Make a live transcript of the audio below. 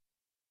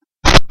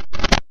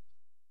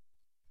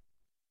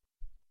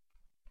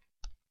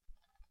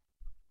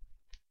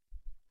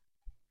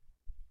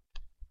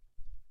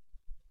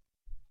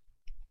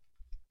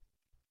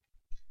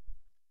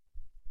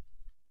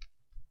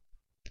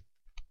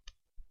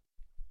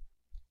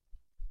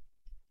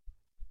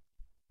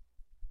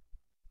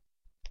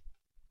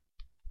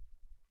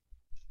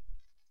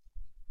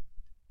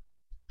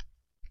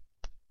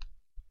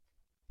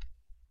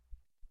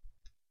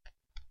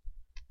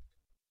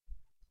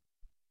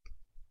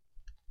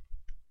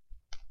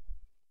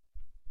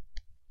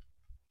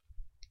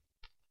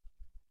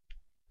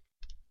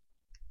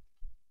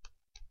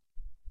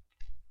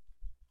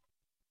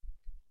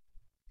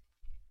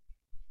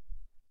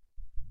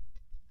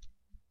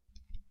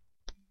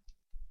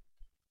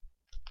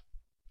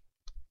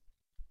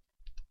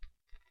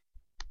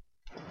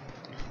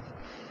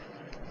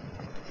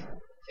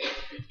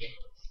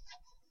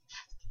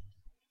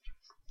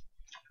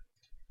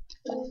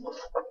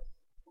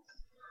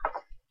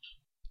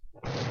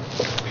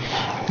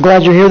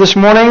Glad you're here this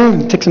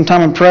morning. Take some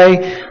time and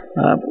pray.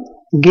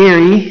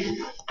 Gary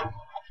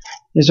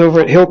is over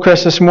at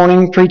Hillcrest this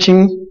morning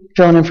preaching,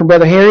 filling in for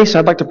Brother Harry. So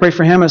I'd like to pray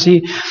for him as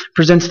he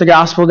presents the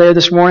gospel there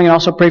this morning, and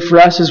also pray for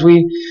us as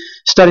we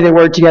study the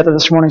Word together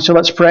this morning. So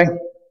let's pray.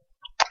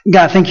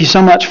 God, thank you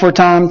so much for a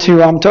time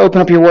to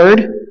open up your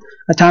Word,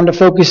 a time to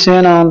focus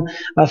in on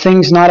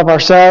things not of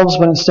ourselves,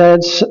 but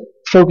instead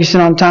focusing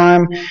on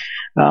time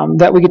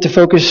that we get to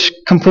focus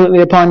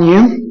completely upon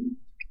you.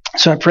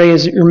 So I pray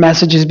as your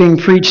message is being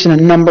preached in a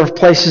number of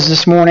places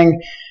this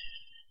morning,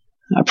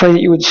 I pray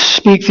that you would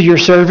speak through your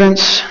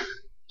servants,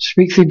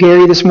 speak through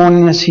Gary this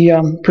morning as he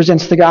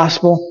presents the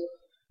gospel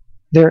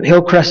there at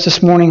Hillcrest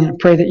this morning. I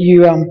pray that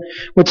you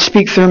would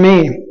speak through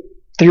me,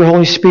 through your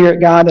Holy Spirit,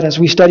 God, that as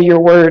we study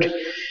your word,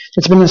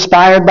 it's been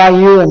inspired by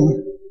you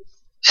and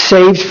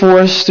saved for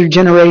us through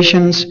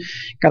generations.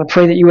 God, I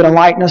pray that you would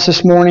enlighten us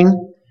this morning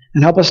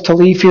and help us to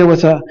leave here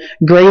with a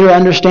greater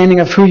understanding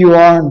of who you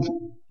are and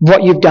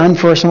what you've done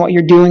for us and what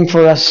you're doing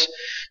for us,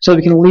 so that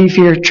we can leave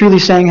here truly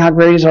saying how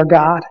great is our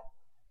God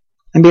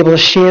and be able to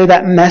share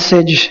that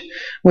message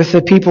with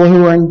the people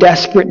who are in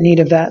desperate need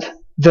of that,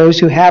 those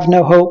who have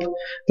no hope,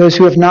 those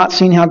who have not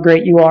seen how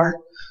great you are.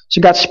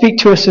 So God, speak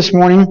to us this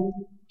morning.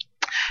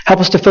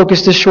 Help us to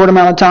focus this short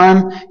amount of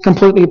time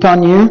completely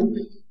upon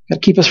you.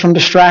 God, keep us from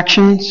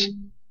distractions.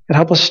 God,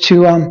 help us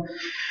to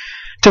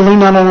lean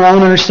not on our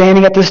own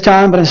understanding at this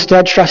time, but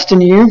instead trust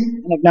in you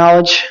and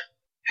acknowledge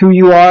who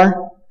you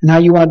are and how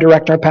you want to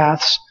direct our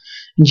paths.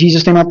 In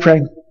Jesus' name I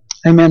pray.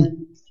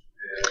 Amen.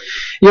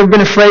 You ever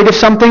been afraid of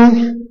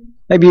something?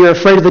 Maybe you're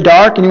afraid of the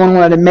dark. Anyone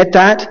want to admit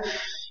that?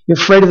 You're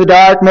afraid of the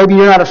dark. Maybe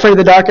you're not afraid of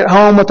the dark at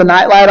home with the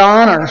nightlight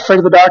on, or afraid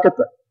of the dark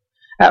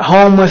at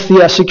home with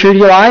the security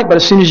light. But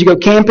as soon as you go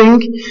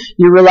camping,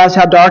 you realize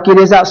how dark it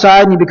is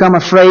outside and you become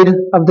afraid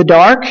of the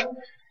dark.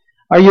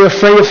 Are you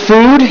afraid of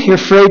food? You're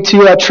afraid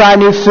to try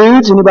new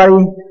foods.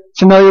 Anybody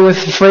familiar with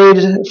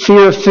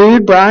fear of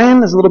food?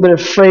 Brian is a little bit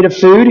afraid of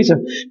food. He's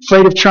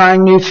afraid of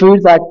trying new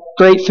food, like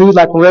great food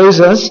like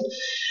Rosa's.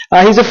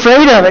 He's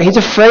afraid of it. He's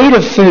afraid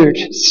of food.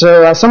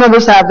 So some of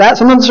us have that.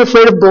 Some of us are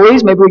afraid of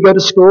bullies. Maybe we go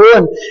to school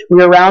and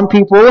we're around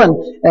people,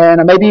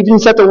 and maybe even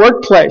it's at the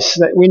workplace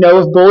that we know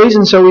of bullies,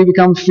 and so we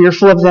become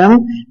fearful of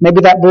them. Maybe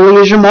that bully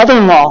is your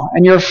mother-in-law,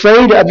 and you're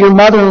afraid of your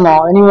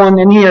mother-in-law. Anyone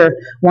in here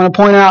want to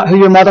point out who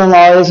your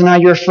mother-in-law is and how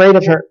you're afraid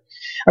of her?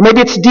 Or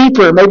maybe it's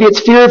deeper. Maybe it's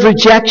fear of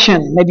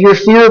rejection. Maybe you're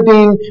fear of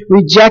being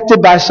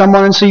rejected by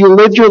someone, and so you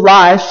live your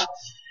life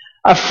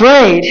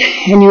afraid,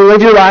 and you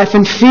live your life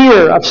in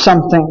fear of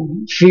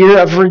something, fear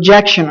of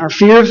rejection or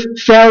fear of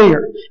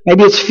failure.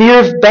 Maybe it's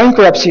fear of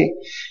bankruptcy.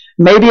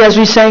 Maybe, as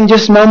we sang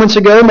just moments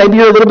ago, maybe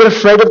you're a little bit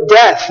afraid of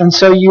death, and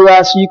so you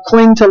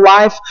cling to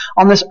life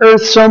on this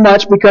earth so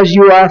much because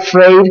you are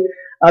afraid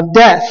of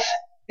death.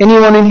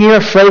 Anyone in here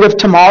afraid of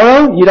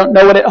tomorrow? You don't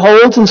know what it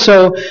holds, and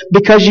so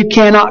because you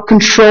cannot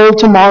control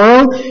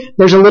tomorrow,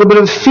 there's a little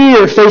bit of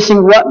fear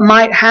facing what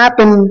might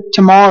happen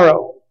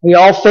tomorrow. We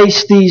all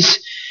face these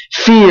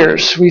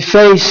fears. We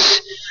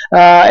face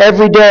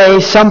every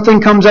day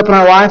something comes up in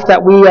our life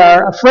that we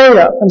are afraid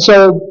of. And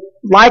so,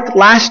 like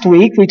last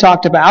week we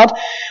talked about,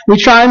 we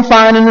try and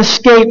find an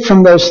escape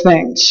from those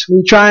things.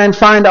 We try and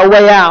find a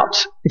way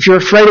out. If you're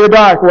afraid of the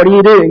dark, what do?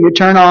 You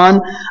turn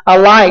on a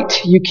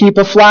light. You keep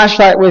a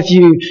flashlight with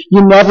you.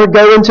 You never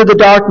go into the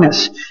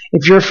darkness.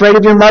 If you're afraid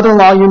of your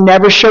mother-in-law, you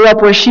never show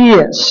up where she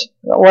is.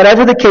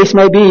 Whatever the case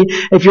may be,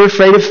 if you're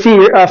afraid of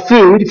food,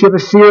 if you have a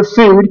fear of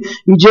food,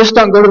 you just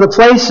don't go to the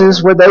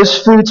places where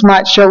those foods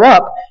might show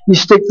up. You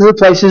stick to the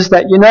places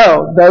that you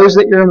know, those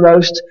that you're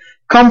most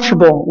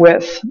comfortable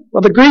with.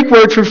 Well, the Greek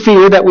word for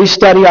fear that we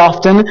study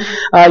often,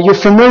 you're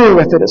familiar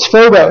with it. It's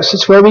phobos.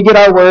 It's where we get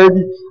our word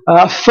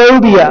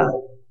phobia.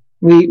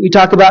 We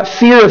talk about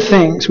fear of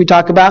things. We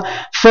talk about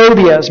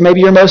phobias.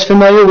 Maybe you're most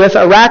familiar with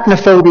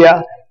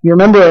arachnophobia. You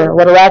remember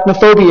what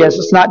arachnophobia is.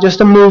 It's not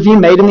just a movie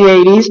made in the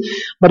 80s,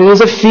 but it is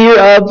a fear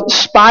of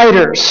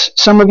spiders.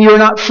 Some of you are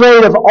not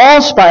afraid of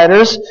all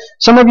spiders.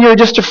 Some of you are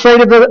just afraid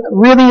of the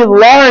really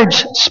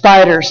large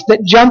spiders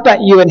that jump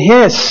at you and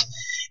hiss.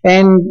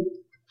 And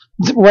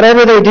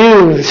whatever they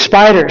do,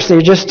 spiders,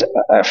 they're just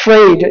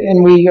afraid,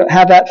 and we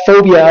have that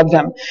phobia of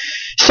them.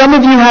 Some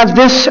of you have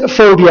this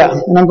phobia,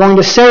 and I'm going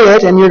to say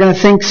it, and you're going to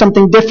think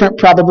something different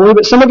probably,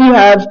 but some of you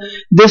have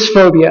this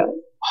phobia,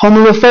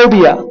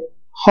 homilophobia.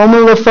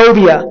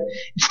 Homilophobia.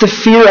 It's the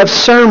fear of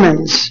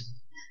sermons.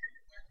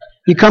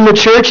 You come to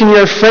church and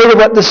you're afraid of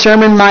what the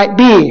sermon might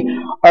be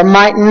or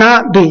might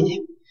not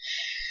be.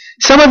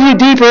 Some of you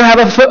deeper have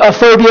a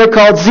phobia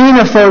called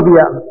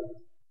xenophobia.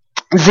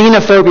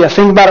 Xenophobia.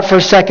 Think about it for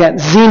a second.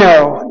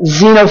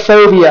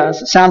 Xenophobia.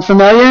 Does it sound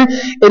familiar?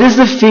 It is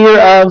the fear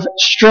of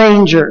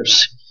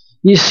strangers.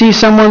 You see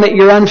someone that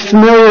you're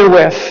unfamiliar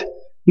with.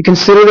 You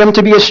consider them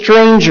to be a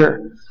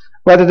stranger,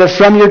 whether they're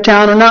from your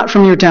town or not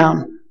from your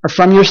town, or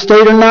from your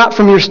state or not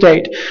from your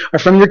state, or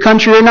from your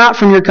country or not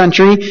from your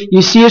country.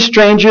 You see a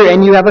stranger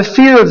and you have a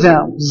fear of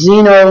them.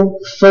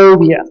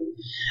 Xenophobia.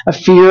 A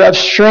fear of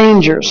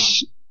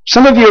strangers.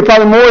 Some of you are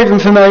probably more even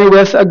familiar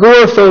with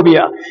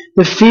agoraphobia,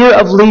 the fear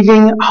of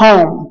leaving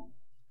home.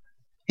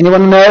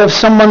 Anyone know of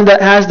someone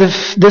that has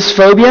this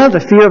phobia, the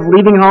fear of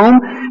leaving home?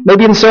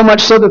 Maybe even so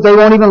much so that they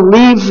won't even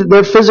leave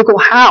their physical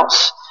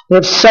house. They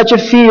have such a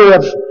fear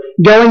of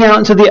going out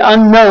into the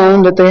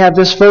unknown that they have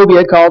this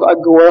phobia called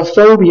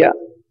agoraphobia.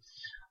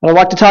 What I'd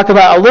like to talk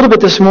about a little bit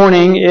this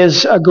morning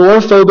is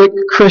agoraphobic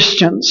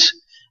Christians.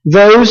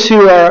 Those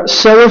who are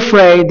so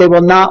afraid they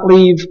will not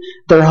leave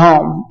their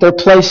home, their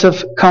place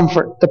of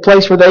comfort, the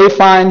place where they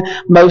find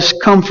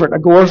most comfort.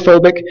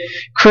 Agoraphobic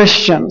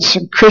Christians.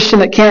 A Christian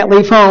that can't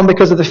leave home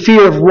because of the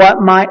fear of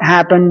what might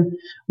happen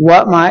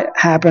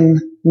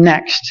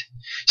next.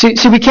 See,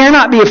 we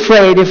cannot be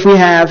afraid if we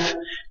have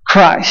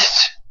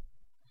Christ.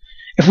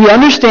 If we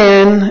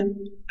understand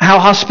how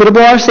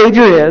hospitable our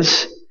Savior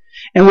is,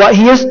 and what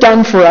He has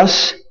done for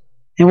us,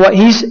 and what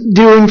He's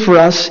doing for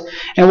us,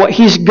 and what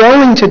He's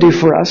going to do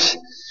for us,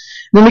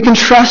 then we can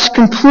trust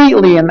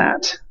completely in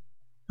that.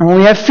 And when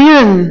we have fear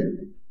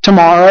in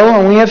tomorrow,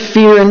 when we have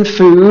fear in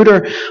food,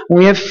 or when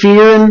we have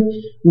fear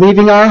in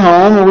leaving our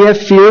home, or we have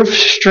fear of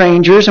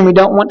strangers, and we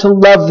don't want to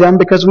love them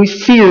because we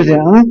fear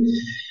them,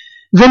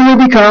 then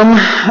we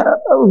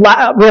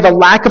have a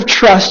lack of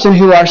trust in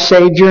who our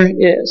Savior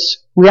is.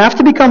 We have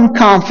to become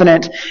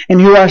confident in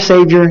who our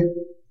Savior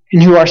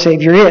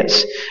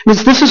is. And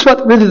this is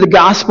what really the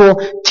gospel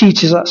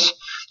teaches us,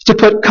 to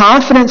put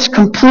confidence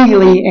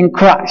completely in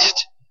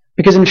Christ.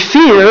 Because in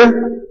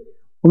fear,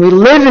 when we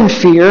live in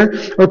fear,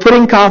 we're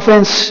putting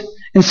confidence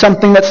in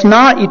something that's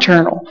not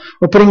eternal.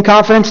 We're putting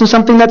confidence in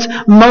something that's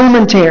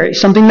momentary,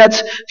 something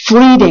that's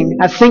fleeting.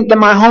 I think that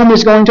my home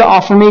is going to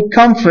offer me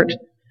comfort.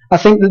 I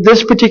think that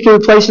this particular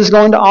place is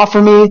going to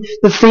offer me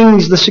the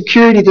things, the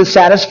security, the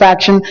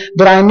satisfaction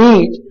that I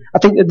need. I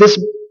think that this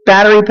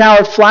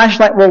battery-powered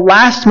flashlight will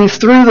last me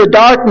through the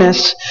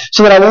darkness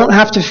so that I won't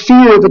have to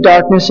fear the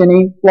darkness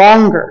any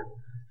longer.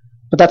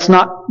 But that's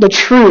not the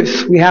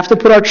truth. We have to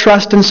put our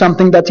trust in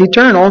something that's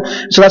eternal.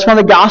 So that's why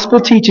the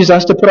gospel teaches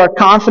us to put our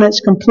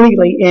confidence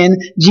completely in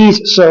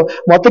Jesus. So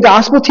what the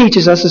gospel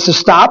teaches us is to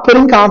stop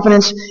putting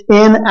confidence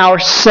in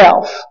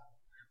ourselves.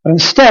 But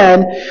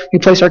instead, we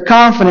place our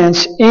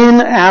confidence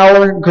in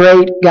our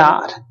great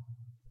God.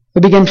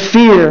 We begin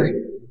fearing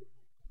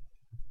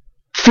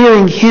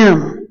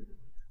Him.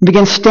 We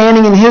begin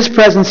standing in His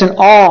presence in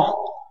awe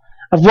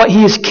of what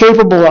He is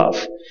capable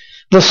of.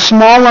 The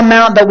small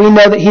amount that we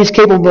know that He is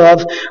capable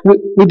of,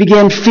 we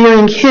begin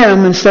fearing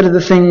Him instead of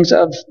the things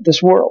of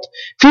this world.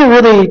 Fear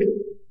really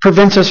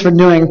prevents us from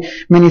doing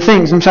many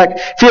things. In fact,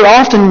 fear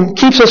often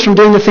keeps us from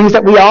doing the things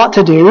that we ought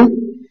to do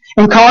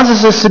and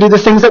causes us to do the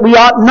things that we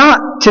ought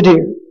not to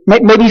do.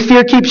 Maybe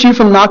fear keeps you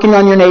from knocking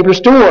on your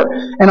neighbor's door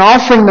and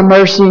offering the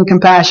mercy and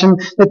compassion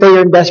that they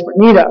are in desperate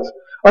need of.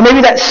 Or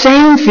maybe that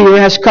same fear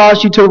has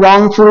caused you to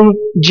wrongfully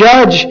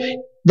judge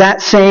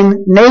that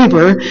same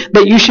neighbor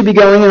that you should be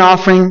going and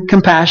offering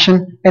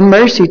compassion and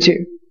mercy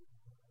to.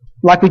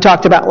 Like we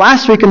talked about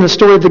last week in the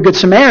story of the Good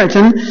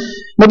Samaritan,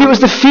 maybe it was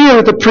the fear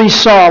that the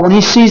priest saw when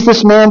he sees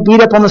this man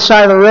beat up on the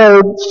side of the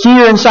road,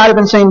 fear inside of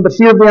him saying, the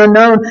fear of the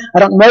unknown, I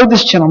don't know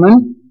this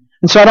gentleman,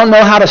 and so I don't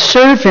know how to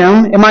serve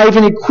him. Am I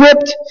even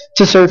equipped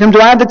to serve him?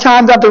 Do I have the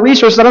time? Do I have the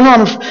resources? I don't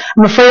know.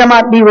 I'm afraid I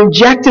might be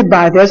rejected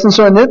by this. And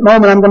so in that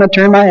moment, I'm going to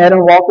turn my head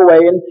and walk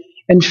away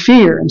in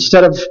fear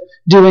instead of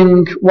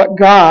doing what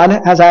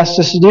God has asked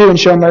us to do and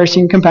show mercy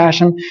and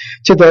compassion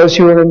to those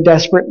who are in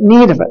desperate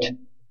need of it.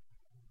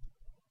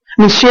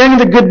 I mean, sharing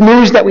the good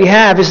news that we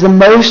have is the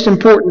most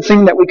important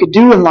thing that we could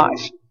do in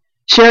life.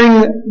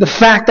 Sharing the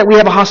fact that we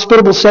have a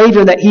hospitable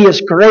Savior, that He is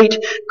great,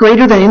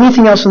 greater than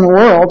anything else in the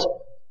world,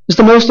 is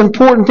the most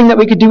important thing that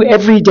we could do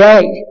every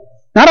day.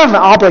 Not out of an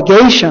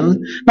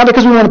obligation, not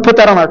because we want to put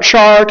that on our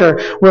chart or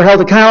we're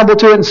held accountable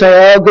to it and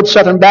say, oh, good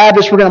Southern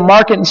Baptist, we're going to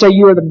mark it and say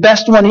you are the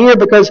best one here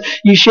because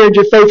you shared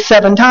your faith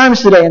 7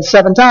 times today. And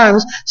 7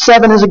 times,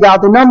 7 is a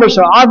godly number.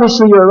 So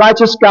obviously you're a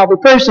righteous, godly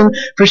person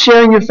for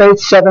sharing your faith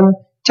 7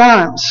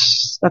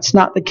 times. That's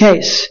not the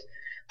case.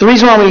 The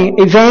reason why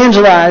we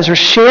evangelize or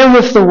share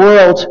with the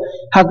world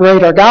how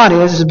great our God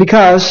is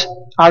because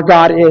our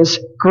God is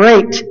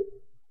great.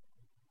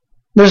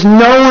 There's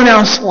no one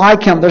else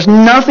like Him. There's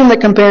nothing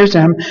that compares to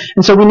Him.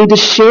 And so we need to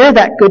share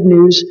that good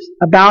news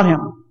about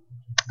Him.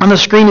 On the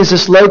screen is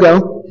this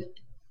logo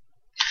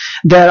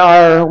that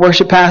our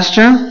worship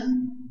pastor,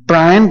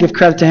 Brian, give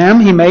credit to him,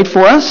 he made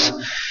for us.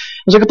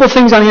 There's a couple of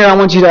things on here I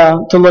want you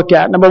to look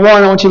at. Number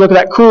 1, I want you to look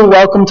at that cool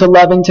Welcome to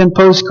Lovington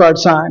postcard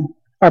sign.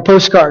 Or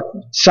postcard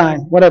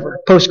sign, whatever,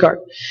 postcard.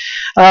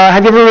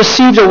 Have you ever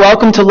received a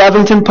Welcome to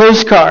Lovington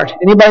postcard?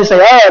 Anybody say,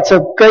 oh, it's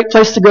a great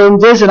place to go and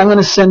visit. I'm going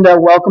to send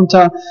a Welcome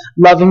to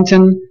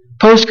Lovington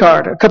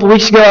postcard. A couple of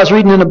weeks ago, I was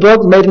reading in a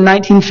book made in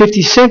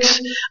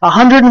 1956,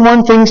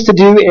 101 things to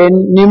do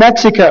in New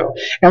Mexico.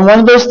 And one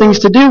of those things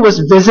to do was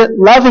visit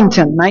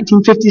Lovington,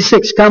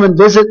 1956. Come and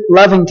visit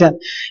Lovington.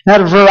 It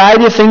had a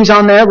variety of things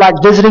on there, like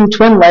visiting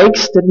Twin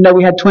Lakes. Didn't know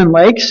we had Twin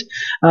Lakes,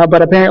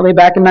 but apparently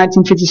back in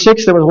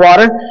 1956 there was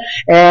water,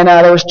 and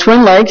there was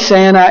Twin Lakes.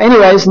 And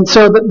anyways, and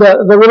so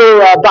the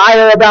little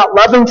bio about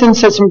Lovington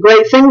said some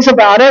great things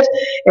about it,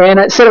 and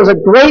it said it was a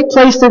great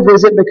place to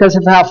visit because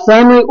of how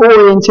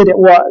family-oriented it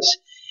was.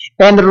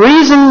 And the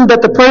reason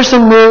that the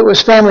person knew it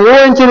was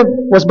family-oriented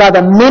was by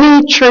the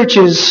many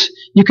churches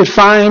you could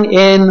find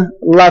in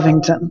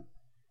Lovington.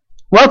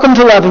 Welcome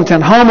to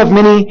Lovington, home of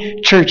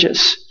many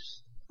churches.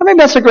 I mean,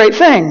 that's a great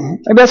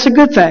thing. Maybe that's a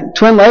good thing.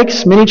 Twin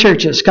Lakes, many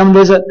churches. Come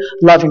visit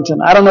Lovington.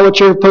 I don't know what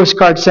your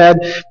postcard said,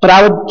 but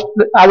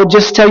I would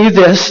just tell you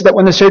this, that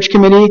when the search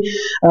committee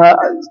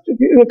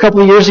a couple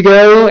of years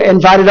ago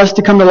invited us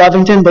to come to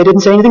Lovington, they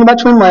didn't say anything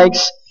about Twin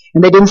Lakes,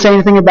 and they didn't say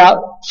anything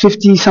about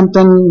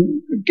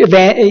 50-something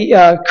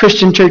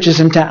Christian churches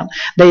in town.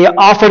 They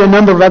offered a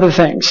number of other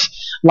things,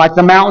 like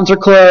the mountains are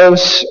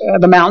close,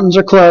 and the mountains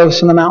are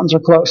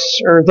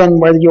closer than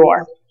where you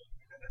are.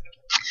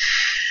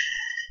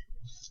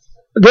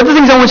 The other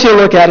things I want you to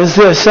look at is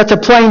this. That's a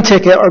plane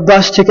ticket or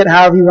bus ticket,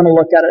 however you want to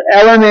look at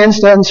it. LMN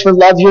stands for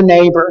love your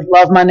neighbor,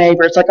 love my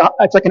neighbor. It's like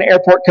an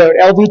airport code.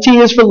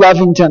 LVT is for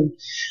Lovington.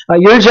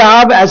 Your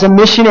job as a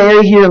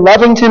missionary here in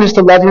Lovington is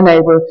to love your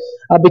neighbor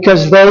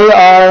because they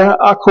are,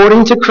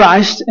 according to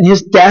Christ and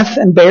His death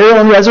and burial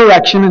and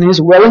resurrection and His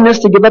willingness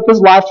to give up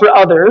His life for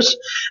others,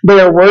 they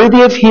are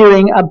worthy of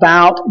hearing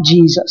about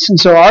Jesus. And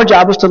so our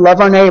job is to love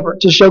our neighbor,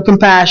 to show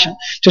compassion,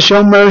 to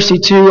show mercy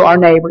to our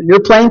neighbor. Your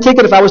plane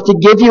ticket, if I was to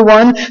give you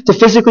one to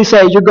physically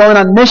say, you're going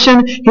on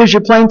mission, here's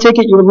your plane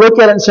ticket, you would look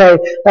at it and say,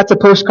 that's a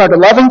postcard to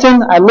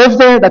Lovington, I live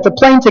there. That's a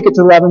plane ticket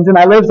to Lovington,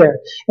 I live there.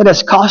 It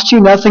has cost you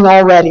nothing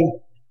already.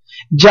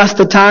 Just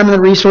the time and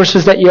the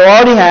resources that you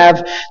already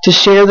have to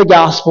share the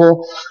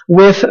gospel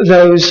with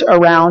those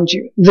around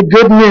you. The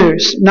good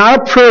news,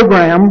 not a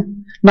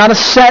program, not a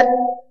set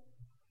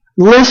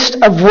list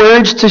of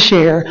words to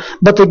share,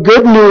 but the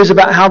good news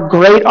about how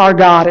great our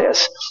God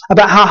is,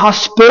 about how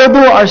hospitable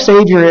our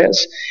Savior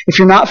is. If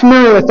you're not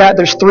familiar with that,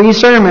 there's 3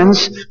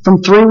 sermons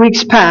from 3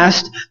 weeks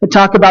past that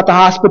talk about the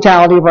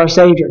hospitality of our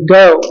Savior.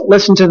 Go,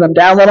 listen to them,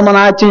 download them on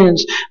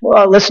iTunes,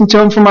 listen to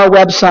them from our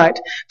website,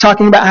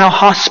 talking about how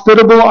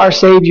hospitable our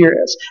Savior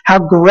is, how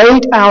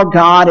great our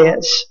God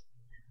is.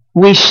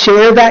 We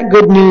share that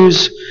good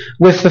news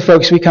with the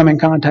folks we come in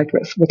contact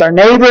with our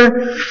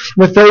neighbor,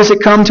 with those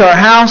that come to our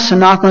house and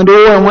knock on the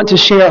door and want to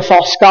share a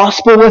false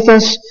gospel with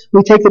us.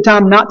 We take the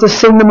time not to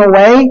send them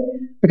away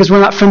because we're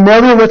not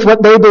familiar with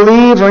what they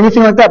believe or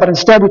anything like that, but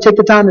instead we take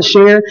the time to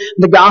share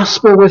the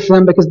gospel with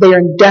them because they are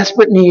in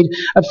desperate need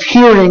of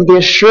hearing the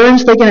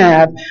assurance they can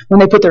have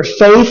when they put their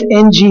faith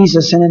in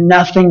Jesus and in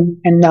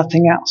nothing and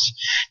nothing else.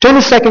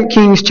 Turn to 2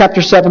 Kings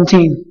chapter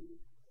 17.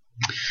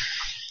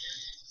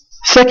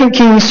 2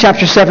 Kings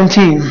chapter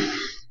 17.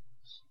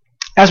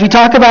 As we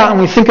talk about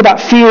and we think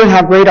about fear and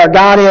how great our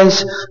God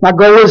is, my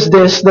goal is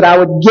this, that I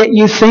would get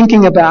you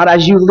thinking about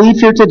as you leave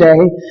here today,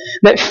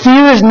 that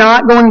fear is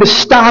not going to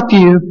stop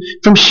you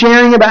from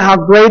sharing about how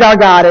great our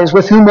God is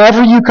with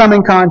whomever you come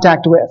in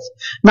contact with.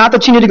 Not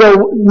that you need to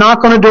go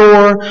knock on a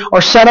door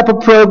or set up a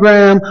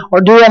program or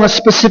do it on a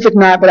specific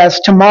night, but as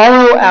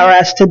tomorrow or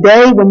as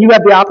today, when you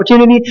have the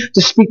opportunity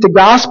to speak the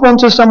gospel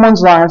into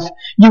someone's life,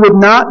 you would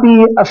not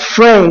be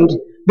afraid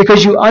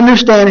because you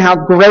understand how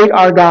great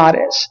our God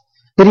is.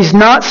 That He's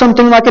not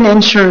something like an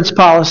insurance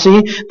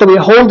policy that we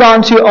hold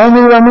on to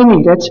only when we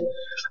need it.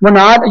 We're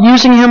not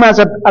using Him as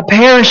a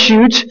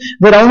parachute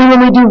that only when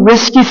we do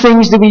risky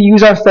things do we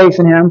use our faith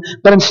in Him.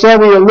 But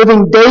instead we are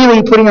living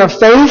daily, putting our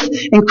faith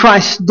in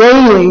Christ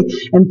daily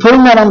and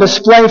putting that on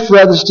display for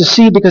others to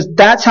see because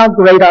that's how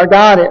great our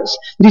God is.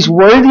 That He's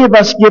worthy of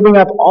us giving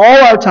up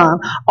all our time,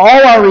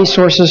 all our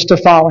resources to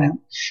follow Him.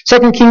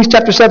 2 Kings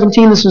chapter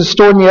 17, this is a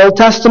story in the Old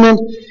Testament.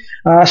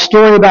 A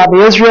story about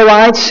the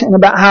Israelites and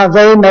about how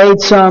they made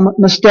some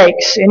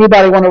mistakes.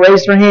 Anybody want to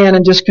raise their hand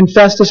and just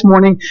confess this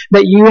morning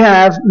that you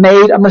have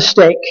made a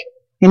mistake?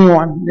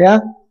 Anyone? Yeah?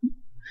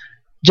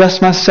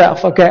 Just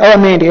myself. Okay. Oh,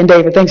 Mandy and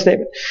David. Thanks,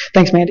 David.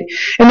 Thanks, Mandy.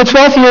 In the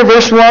 12th year,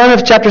 verse 1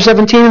 of chapter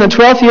 17, in the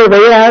 12th year of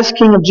Ahaz,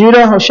 king of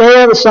Judah,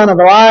 Hoshea, the son of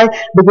Eli,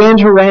 began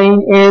to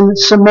reign in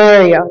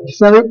Samaria.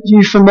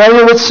 You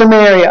familiar with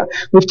Samaria?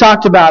 We've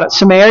talked about it.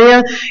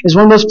 Samaria is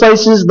one of those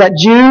places that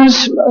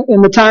Jews,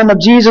 in the time of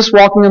Jesus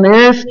walking on the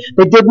earth,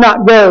 they did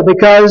not go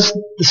because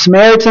the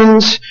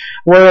Samaritans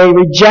were a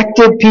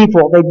rejected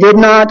people. They did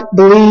not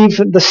believe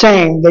the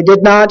same. They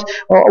did not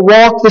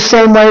walk the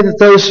same way that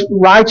those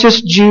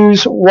righteous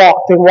Jews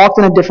walked. They walked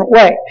in a different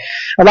way.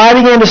 Eli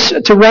began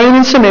to reign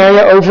in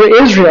Samaria over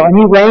Israel, and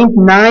he reigned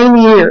 9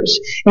 years.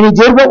 And he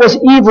did what was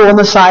evil in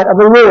the sight of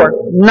the Lord.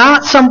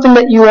 Not something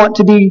that you want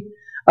to be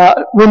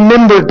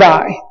remembered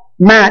by.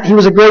 Matt, he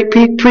was a great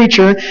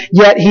preacher,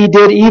 yet he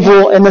did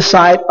evil in the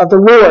sight of the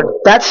Lord.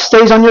 That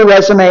stays on your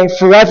resume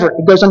forever.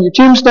 It goes on your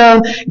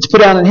tombstone. It's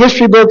put down in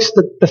history books,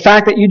 the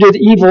fact that you did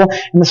evil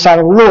in the sight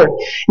of the Lord.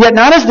 Yet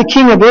not as the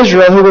king of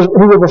Israel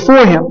who were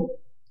before him.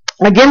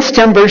 Against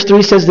him, verse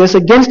 3 says this,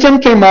 against him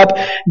came up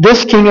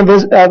this king of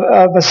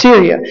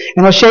Assyria,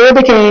 and Hoshea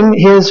became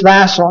his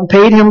vassal and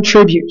paid him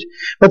tribute.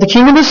 But the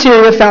king of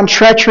Assyria found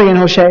treachery in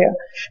Hoshea,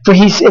 for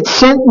it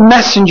sent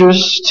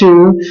messengers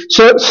to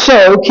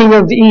So, king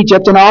of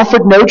Egypt, and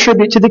offered no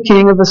tribute to the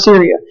king of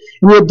Assyria.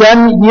 And he had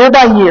done year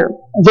by year.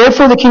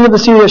 Therefore the king of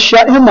Assyria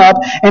shut him up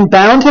and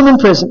bound him in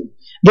prison.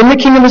 Then the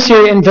king of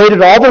Assyria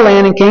invaded all the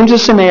land and came to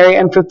Samaria,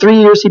 and for 3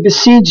 years he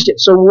besieged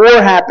it. So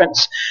war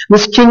happens.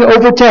 This king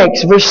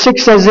overtakes. Verse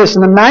 6 says this,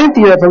 in the 9th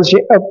year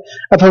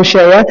of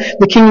Hoshea,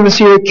 the king of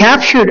Assyria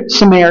captured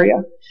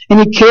Samaria, and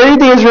he carried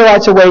the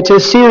Israelites away to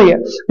Assyria,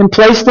 and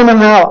placed them in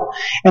Hala,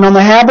 and on the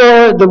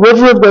Habor, the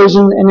river of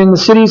Gozan, and in the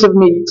cities of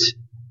Medes.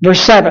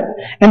 Verse 7.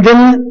 And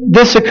then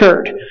this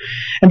occurred.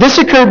 And this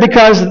occurred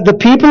because the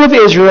people of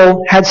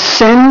Israel had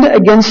sinned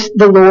against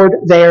the Lord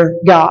their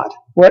God.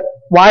 What?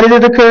 Why did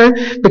it occur?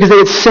 Because they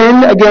had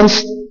sinned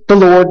against the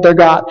Lord their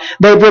God.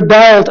 They had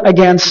rebelled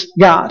against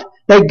God.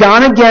 They'd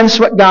gone against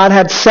what God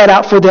had set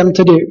out for them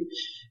to do.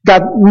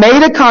 God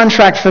made a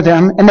contract for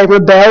them, and they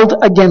rebelled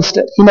against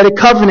it. He made a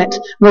covenant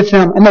with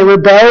them, and they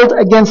rebelled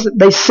against it.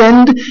 They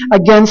sinned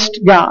against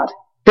God.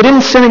 They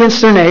didn't sin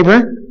against their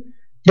neighbor.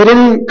 They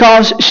didn't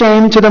cause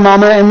shame to their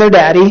mama and their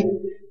daddy.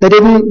 They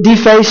didn't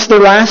deface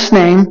their last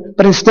name,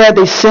 but instead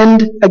they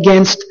sinned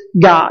against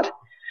God.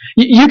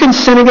 You can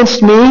sin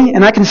against me,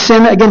 and I can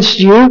sin against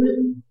you,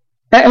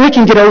 and we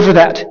can get over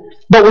that.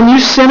 But when you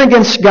sin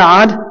against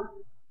God,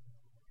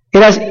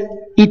 it has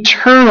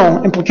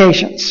eternal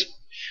implications.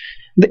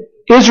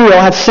 Israel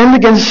had sinned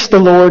against the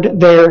Lord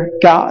their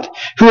God,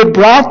 who had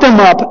brought them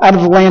up out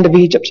of the land of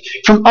Egypt,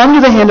 from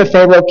under the hand of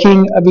Pharaoh,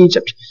 king of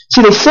Egypt.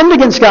 See, they sinned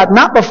against God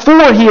not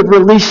before he had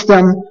released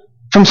them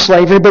from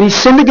slavery, but he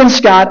sinned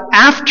against God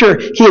after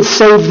he had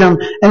saved them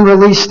and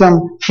released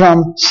them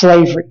from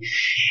slavery.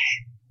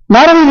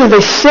 Not only did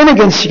they sin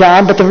against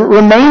God, but the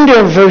remainder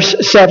of verse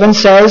 7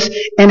 says,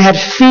 and had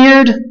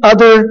feared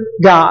other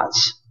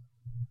gods.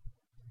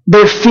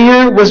 Their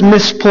fear was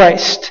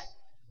misplaced.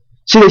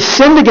 See, they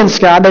sinned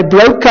against God, they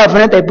broke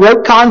covenant, they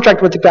broke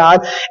contract with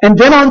God, and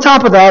then on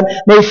top of that,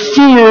 they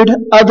feared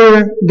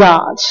other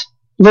gods,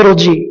 little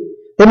g.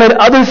 They made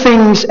other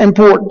things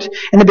important,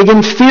 and they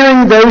began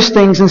fearing those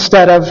things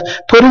instead of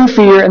putting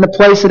fear in the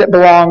place that it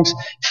belongs,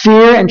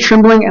 fear and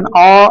trembling and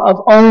awe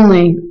of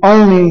only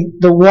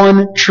the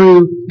one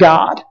true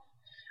God.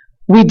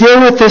 We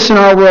deal with this in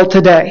our world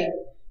today.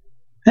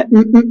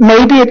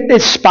 Maybe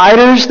it's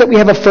spiders that we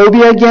have a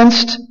phobia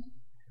against,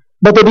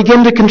 but they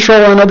begin to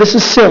control, I know this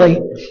is silly,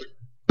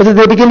 but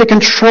they begin to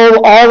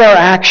control all our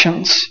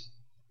actions.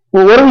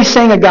 Well, what are we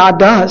saying a God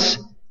does?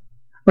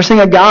 We're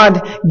saying a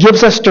God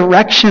gives us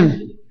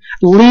direction,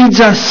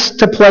 leads us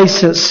to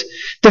places,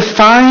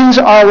 defines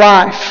our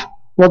life.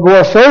 Well,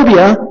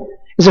 agoraphobia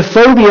is a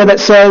phobia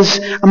that says,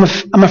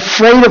 I'm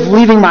afraid of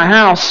leaving my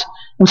house,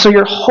 and so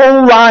your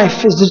whole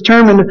life is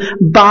determined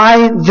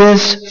by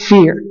this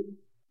fear.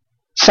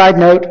 Side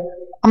note,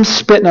 I'm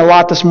spitting a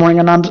lot this morning,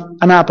 and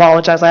I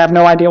apologize. I have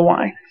no idea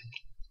why.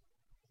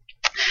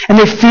 And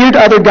they feared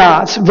other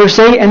gods. Verse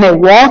 8, and they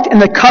walked in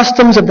the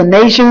customs of the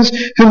nations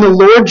whom the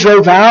Lord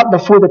drove out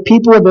before the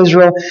people of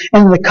Israel,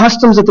 and the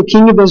customs that the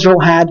king of Israel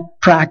had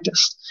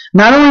practiced.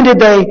 Not only did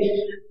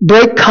they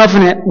break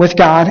covenant with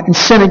God and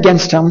sin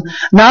against Him,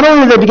 not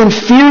only did they begin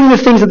fearing the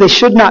things that they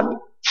should not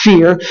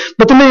fear,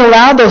 but then they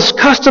allowed those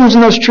customs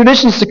and those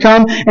traditions to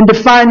come and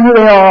define who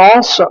they are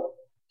also.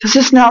 Does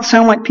this not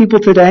sound like people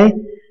today?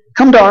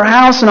 Come to our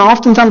house, and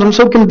oftentimes I'm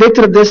so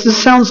convicted of this. This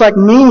sounds like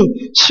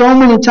me so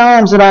many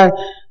times that I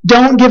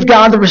don't give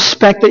God the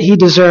respect that He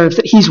deserves,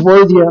 that He's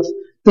worthy of.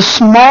 The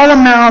small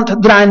amount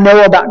that I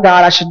know about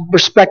God, I should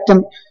respect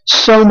Him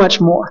so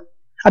much more.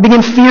 I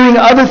begin fearing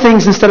other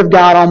things instead of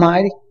God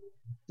Almighty.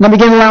 And I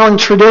begin allowing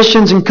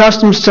traditions and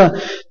customs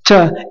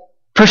to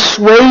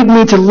persuade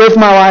me to live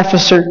my life a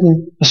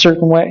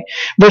certain way.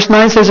 Verse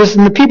 9 says this,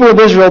 and the people of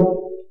Israel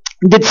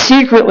did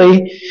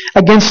secretly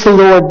against the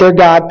Lord their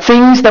God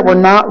things that were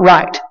not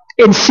right.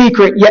 In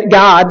secret, yet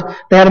God,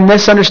 they had a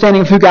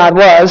misunderstanding of who God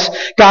was.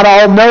 God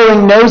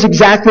all-knowing knows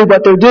exactly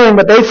what they're doing,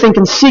 but they think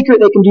in secret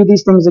they can do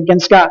these things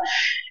against God.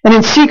 And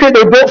in secret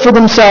they built for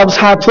themselves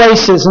high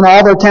places in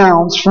all their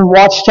towns, from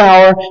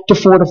watchtower to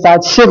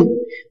fortified city.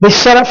 They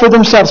set up for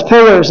themselves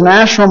pillars and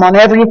Asherim on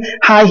every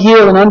high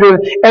hill and under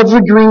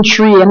every green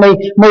tree, and they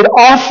made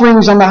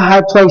offerings on the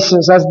high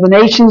places, as the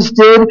nations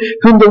did,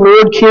 whom the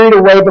Lord carried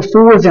away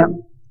before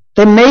them.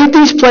 They made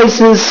these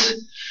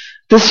places,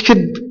 this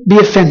could be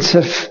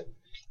offensive,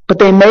 but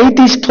they made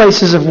these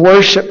places of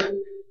worship,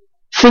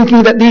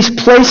 thinking that these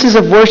places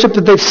of worship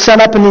that they've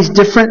set up in these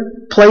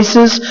different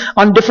places,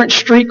 on different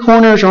street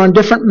corners or on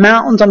different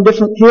mountains, on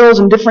different hills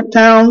and different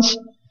towns,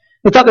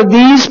 they thought that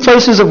these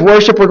places of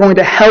worship were going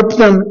to help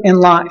them in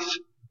life.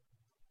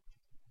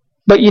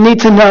 But you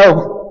need to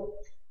know,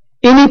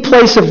 any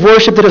place of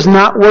worship that is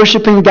not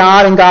worshiping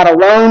God and God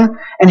alone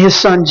and His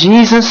Son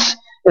Jesus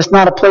is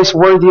not a place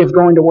worthy of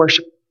going to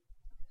worship.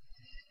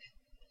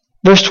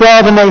 Verse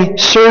 12, and they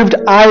served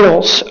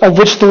idols, of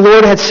which the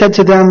Lord had said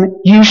to them,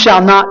 you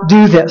shall not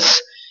do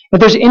this. If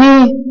there's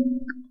any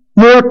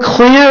more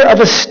clear of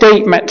a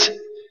statement,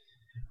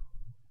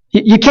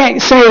 you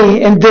can't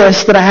say in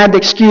this that I had the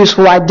excuse,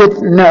 well, I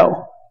didn't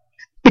know.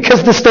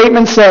 Because the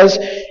statement says,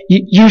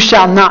 you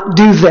shall not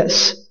do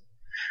this.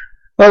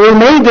 Well, we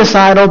made this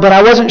idol, but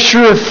I wasn't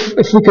sure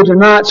if we could or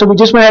not, so we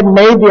just went ahead and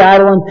made the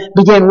idol and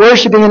began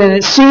worshiping it, and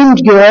it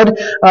seemed good,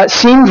 it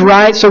seemed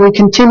right, so we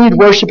continued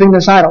worshiping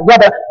this idol. Yeah,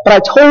 but I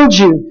told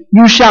you,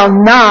 you shall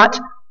not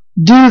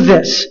do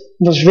this.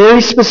 It was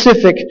very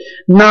specific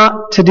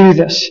not to do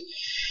this.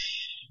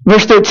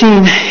 Verse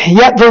 13,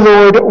 yet the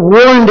Lord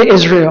warned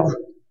Israel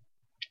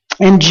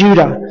and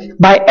Judah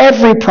by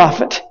every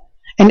prophet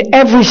and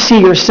every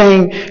seer,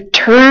 saying,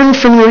 turn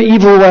from your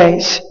evil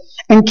ways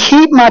and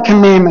keep my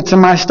commandments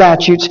and my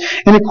statutes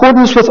in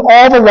accordance with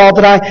all the law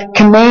that I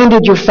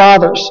commanded your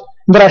fathers,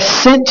 and that I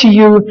sent to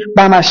you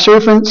by my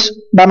servants,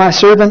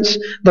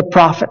 the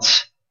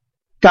prophets.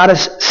 God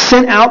has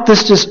sent out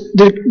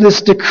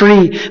this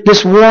decree,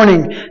 this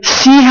warning.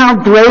 See how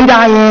great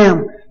I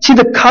am. See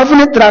the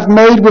covenant that I've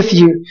made with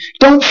you.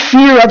 Don't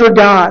fear other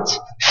gods.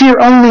 Fear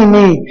only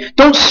me.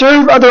 Don't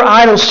serve other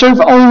idols.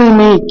 Serve only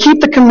me. Keep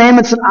the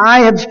commandments that I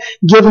have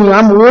given you.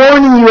 I'm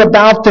warning you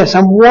about this.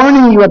 I'm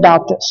warning you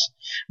about this.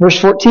 Verse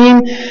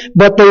 14,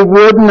 but they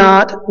would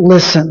not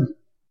listen.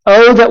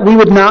 Oh, that we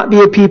would not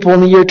be a people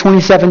in the year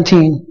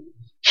 2017,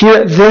 here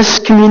at this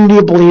community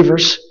of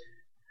believers,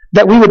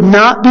 that we would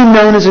not be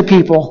known as a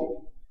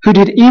people who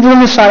did evil in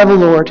the sight of the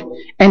Lord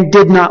and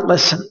did not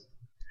listen.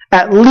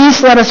 At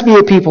least let us be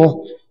a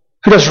people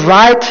who does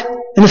right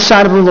in the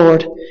sight of the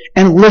Lord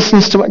and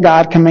listens to what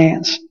God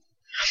commands.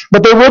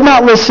 But they would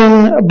not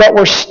listen, but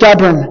were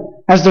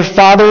stubborn, as their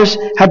fathers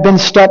had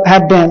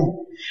been,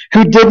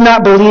 who did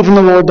not believe in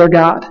the Lord their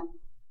God.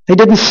 They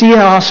didn't see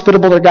how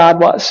hospitable their God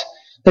was.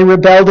 They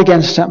rebelled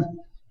against Him.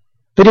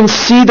 They didn't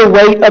see the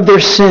weight of their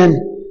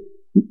sin.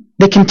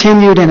 They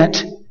continued in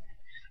it.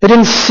 They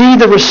didn't see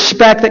the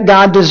respect that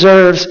God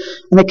deserves,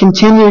 and they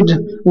continued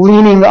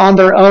leaning on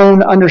their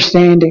own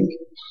understanding,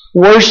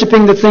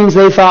 worshiping the things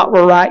they thought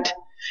were right,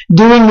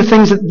 doing the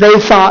things that they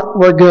thought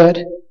were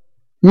good,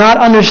 not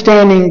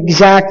understanding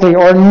exactly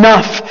or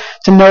enough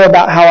to know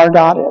about how our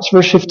God is.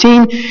 Verse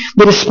 15,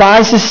 they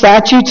despised His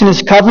statutes and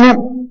His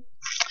covenant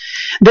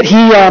that He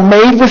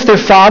made with their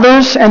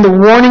fathers and the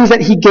warnings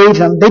that He gave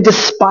them. They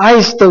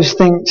despised those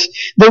things.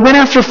 They went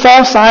after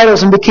false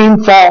idols and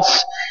became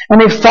false. And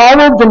they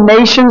followed the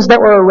nations that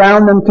were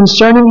around them,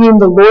 concerning whom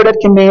the Lord had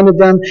commanded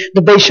them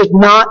that they should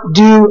not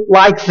do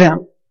like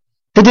them.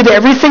 They did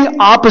everything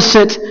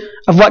opposite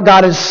of what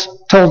God has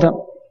told them.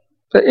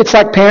 It's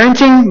like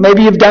parenting.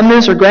 Maybe you've done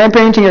this, or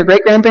grandparenting, or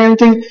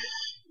great-grandparenting.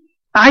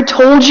 I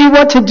told you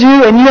what to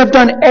do, and you have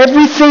done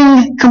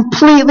everything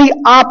completely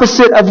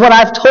opposite of what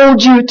I've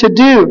told you to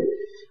do.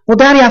 Well,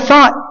 Daddy, I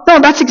thought, no,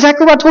 that's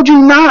exactly what I told you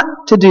not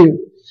to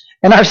do.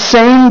 And our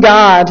same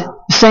God,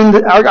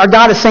 our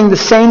God is saying the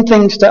same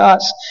things to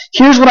us.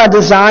 Here's what I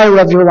desire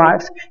of your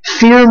life.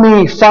 Fear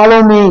me,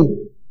 follow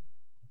me.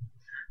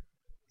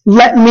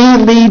 Let me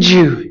lead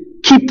you.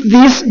 Keep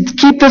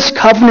this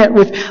covenant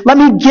with, let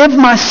me give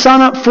my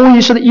Son up for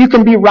you so that you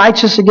can be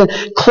righteous again.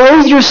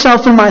 Clothe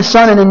yourself in my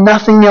Son and in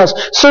nothing else.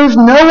 Serve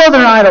no other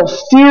idol.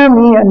 Fear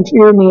me and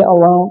fear me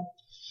alone.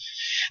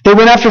 They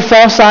went after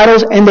false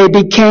idols and they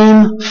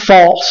became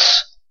false.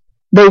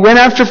 They went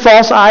after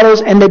false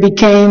idols and they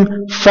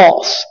became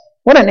false.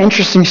 What an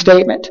interesting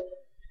statement.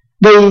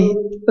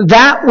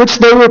 That which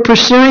they were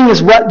pursuing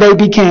is what they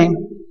became.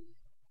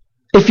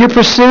 If you're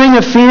pursuing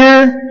a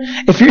fear,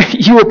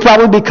 you will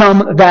probably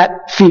become that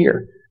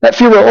fear. That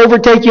fear will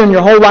overtake you and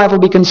your whole life will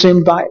be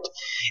consumed by it.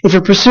 If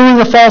you're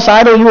pursuing a false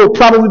idol, you will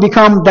probably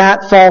become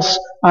that false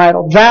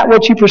idol. That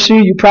which you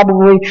pursue, you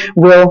probably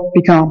will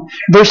become.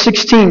 Verse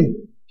 16.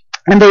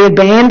 And they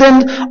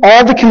abandoned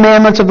all the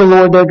commandments of the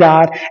Lord their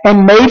God,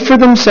 and made for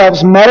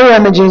themselves metal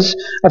images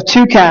of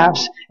 2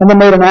 calves. And they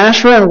made an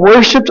Asherah, and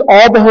worshipped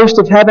all the host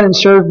of heaven, and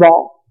served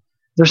Baal.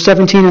 Verse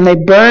 17, and they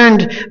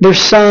burned their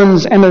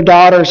sons and their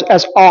daughters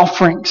as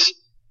offerings.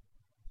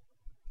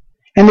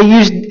 And they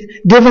used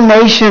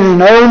divination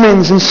and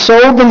omens, and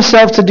sold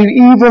themselves to do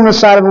evil in the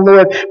sight of the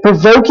Lord,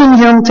 provoking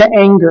Him to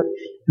anger.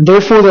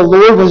 Therefore the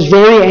Lord was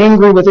very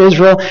angry with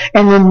Israel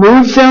and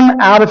removed them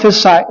out of His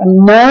sight.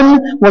 And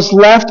none was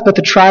left but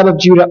the tribe of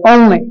Judah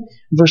only.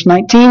 Verse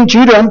 19,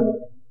 Judah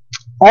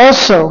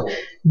also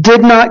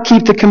did not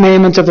keep the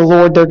commandments of the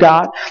Lord their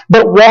God,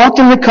 but walked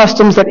in the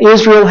customs that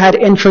Israel had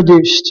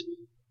introduced.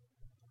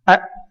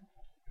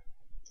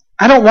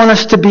 I don't want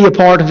us to be a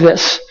part of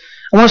this.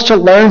 I want us to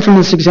learn from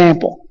this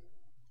example.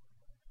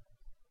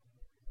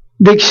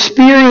 The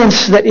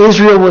experience that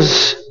Israel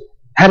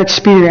had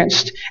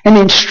experienced and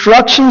the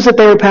instructions that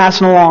they were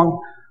passing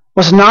along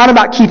was not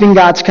about keeping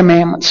God's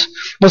commandments,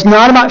 was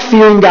not about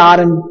fearing God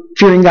and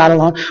fearing God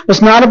alone,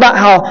 was not about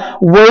how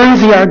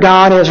worthy our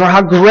God is or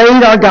how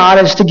great our God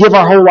is to give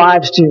our whole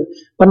lives to.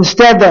 But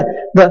instead,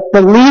 the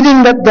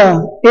leading that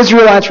the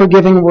Israelites were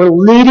giving were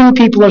leading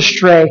people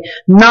astray,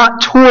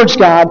 not towards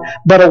God,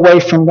 but away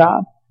from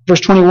God.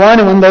 Verse 21,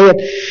 and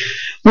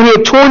when he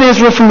had torn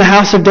Israel from the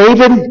house of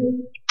David,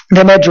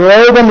 they made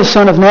Jeroboam the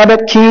son of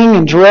Nebat king,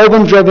 and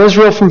Jeroboam drove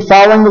Israel from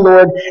following the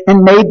Lord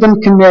and made them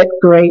commit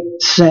great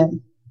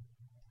sin.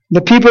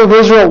 The people of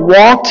Israel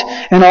walked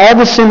in all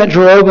the sin that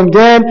Jeroboam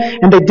did,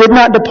 and they did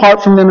not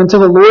depart from them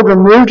until the Lord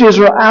removed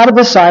Israel out of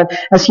his sight,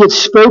 as he had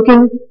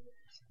spoken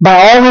by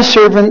all his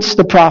servants,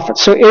 the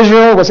prophets. So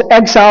Israel was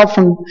exiled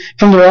from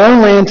their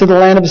own land to the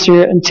land of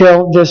Assyria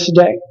until this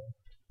day.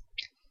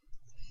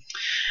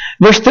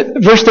 Verse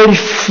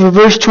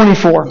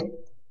 24.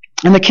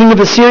 And the king of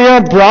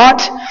Assyria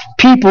brought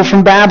people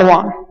from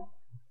Babylon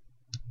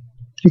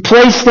and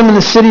placed them in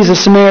the cities of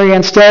Samaria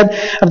instead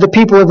of the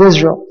people of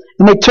Israel.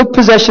 And they took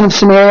possession of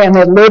Samaria, and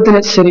they lived in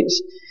its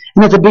cities.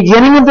 And at the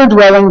beginning of their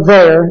dwelling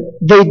there,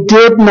 they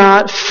did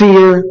not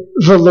fear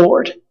the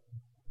Lord.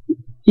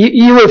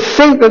 You would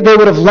think that they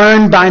would have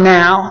learned by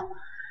now.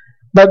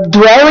 But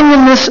dwelling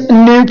in this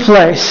new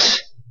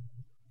place,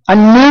 a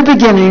new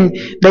beginning,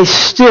 they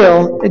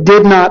still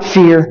did not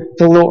fear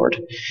the Lord.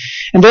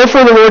 And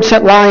therefore the Lord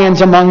sent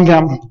lions among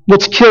them,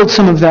 which killed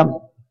some of them.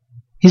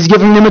 He's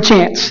giving them a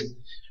chance.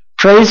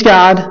 Praise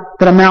God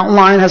that a mountain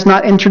lion has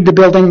not entered the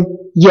building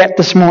yet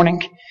this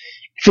morning.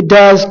 If it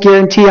does,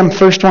 guarantee I'm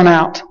first one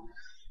out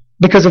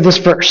because of this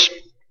verse.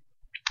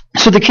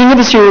 So the king of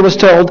Assyria was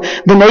told,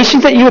 the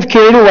nations that you have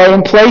carried away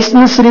and placed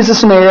in the cities of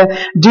Samaria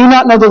do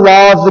not know the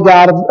law of the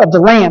God of the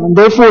land. And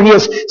therefore he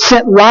has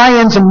sent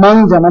lions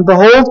among them. And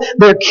behold,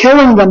 they are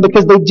killing them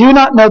because they do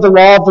not know the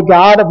law of the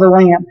God of the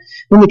land.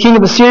 When the king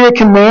of Assyria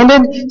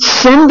commanded,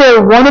 send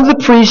there one of the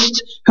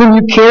priests whom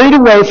you carried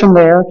away from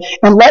there,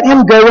 and let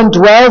him go and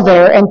dwell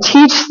there, and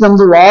teach them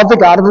the law of the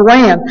God of the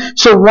land.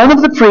 So one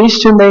of the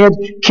priests whom they had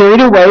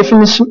carried away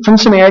from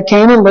Samaria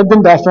came and lived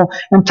in Bethel,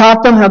 and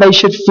taught them how they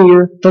should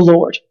fear the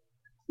Lord.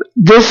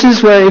 This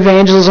is where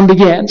evangelism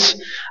begins.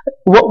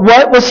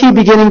 What was he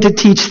beginning to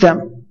teach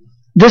them?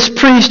 This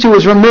priest who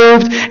was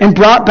removed and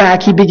brought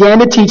back, he began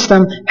to teach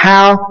them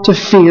how to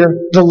fear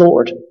the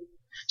Lord.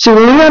 So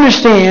when we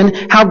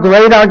understand how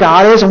great our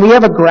God is, and we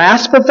have a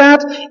grasp of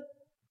that,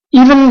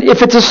 even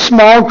if it's a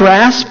small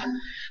grasp,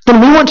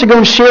 then we want to go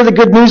and share the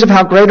good news of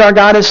how great our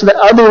God is so that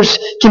others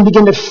can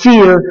begin to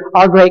fear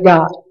our great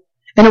God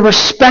in a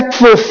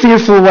respectful,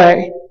 fearful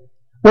way.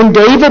 When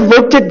David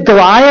looked at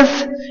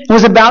Goliath and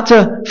was about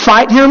to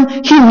fight him,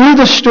 he knew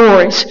the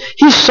stories.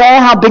 He saw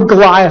how big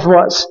Goliath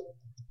was.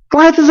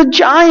 Goliath is a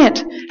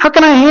giant. How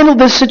can I handle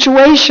this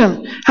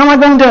situation? How am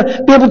I going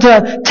to be able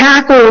to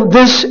tackle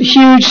this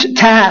huge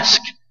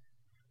task?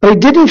 But he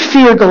didn't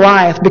fear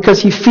Goliath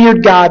because he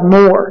feared God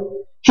more.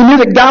 He knew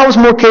that God was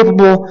more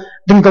capable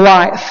than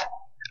Goliath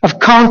of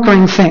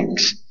conquering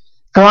things.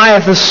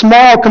 Goliath is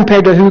small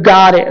compared to who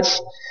God is.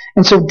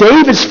 And so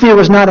David's fear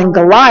was not in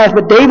Goliath,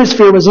 but David's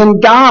fear was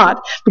in God,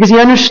 because he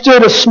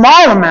understood a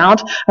small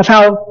amount of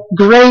how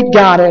great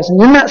God is.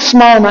 And in that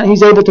small amount,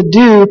 he's able to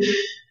do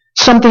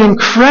something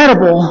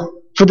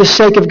incredible for the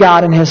sake of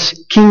God and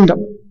his kingdom.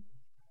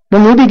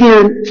 When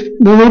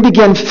we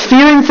begin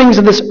fearing things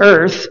of this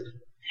earth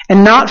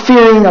and not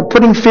fearing or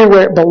putting fear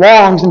where it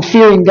belongs and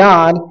fearing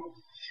God,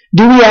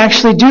 do we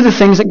actually do the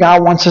things that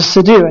God wants us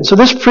to do? And so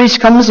this priest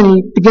comes and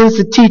he begins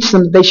to teach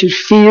them that they should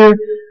fear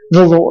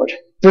the Lord.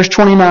 Verse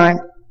 29.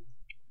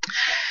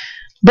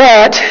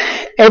 But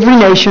every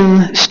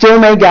nation still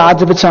made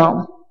gods of its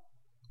own,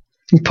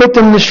 and put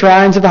them in the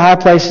shrines of the high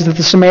places that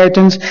the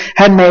Samaritans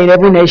had made,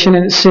 every nation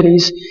in its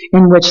cities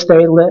in which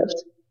they lived.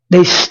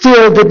 They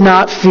still did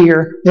not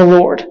fear the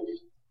Lord.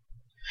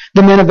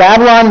 The men of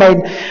Babylon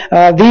made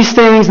these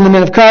things, and the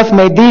men of Cuth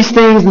made these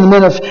things, and the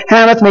men of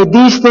Hamath made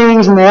these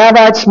things, and the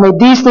Avites made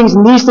these things,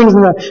 and these things,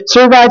 and the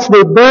Servites,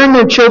 they burned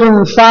their children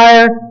in the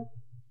fire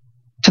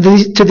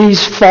to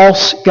these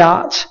false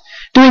gods.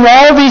 Doing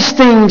all these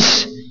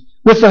things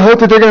with the hope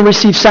that they're going to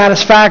receive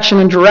satisfaction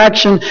and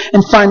direction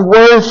and find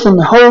worth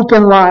and hope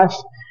in life,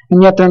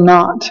 and yet they're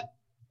not,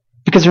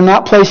 because they're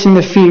not placing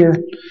the fear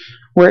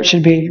where it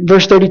should be.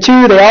 Verse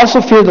 32, they also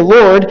feared the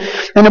Lord,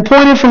 and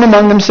appointed from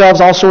among themselves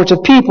all sorts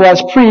of people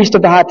as priests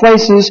of the high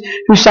places,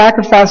 who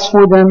sacrificed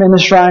for them in the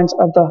shrines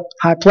of the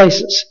high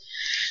places.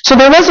 So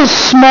there was a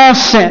small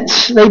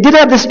sense. They did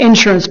have this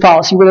insurance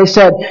policy where they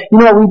said, you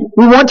know,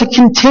 we want to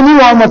continue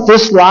on with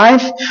this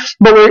life,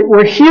 but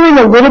we're hearing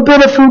a little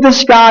bit of who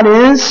this God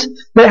is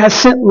that has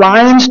sent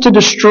lions to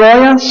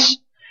destroy us,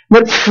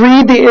 that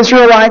freed the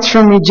Israelites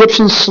from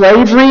Egyptian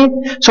slavery.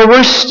 So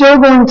we're still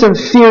going to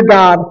fear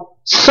God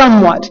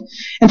somewhat.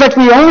 In fact,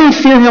 we only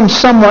fear Him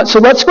somewhat, so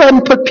let's go ahead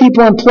and put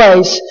people in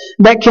place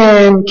that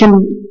can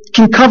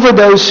cover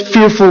those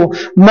fearful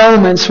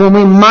moments when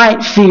we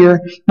might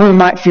fear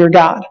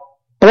God.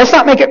 But let's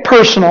not make it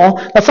personal.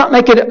 Let's not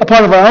make it a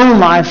part of our own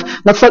life.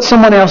 Let's let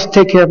someone else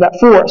take care of that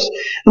for us.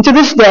 And to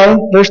this day,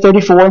 verse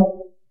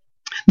 34,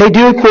 they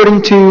do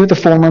according to the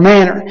former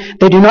manner.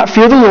 They do not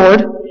fear the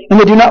Lord, and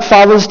they do not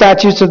follow the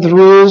statutes of the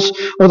rules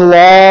or the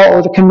law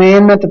or the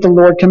commandment that the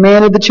Lord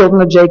commanded the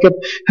children of Jacob,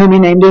 whom He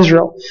named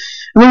Israel.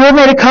 And the Lord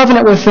made a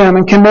covenant with them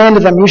and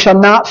commanded them, you shall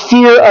not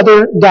fear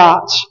other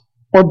gods,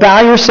 or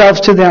bow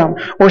yourselves to them,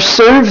 or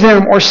serve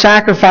them, or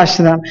sacrifice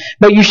to them.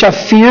 But you shall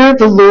fear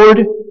the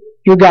Lord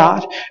your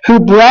God, who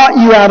brought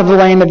you out of the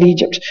land of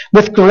Egypt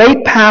with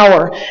great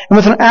power and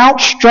with an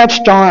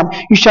outstretched arm.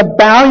 You shall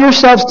bow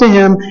yourselves to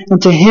Him,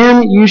 and to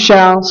Him you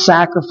shall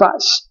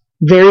sacrifice.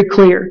 very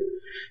clear.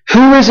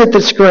 Who is it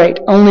that's great?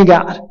 Only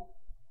God.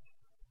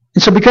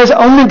 And so because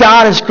only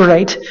God is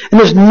great, and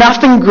there's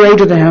nothing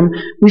greater than Him,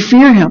 we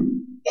fear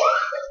Him.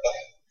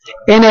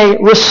 In a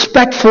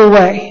respectful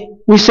way.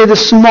 We say, the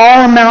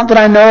small amount that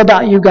I know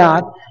about you,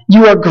 God,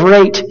 you are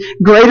great.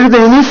 Greater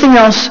than anything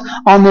else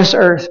on this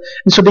earth.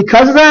 And so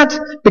because of that,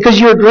 because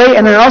you are great,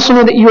 and I also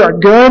know that you are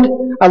good,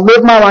 I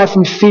live my life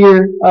in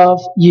fear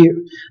of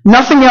you.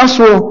 Nothing else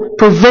will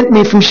prevent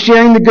me from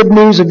sharing the good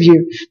news of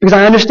you, because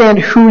I understand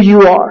who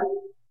you are.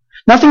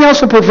 Nothing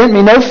else will prevent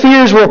me. No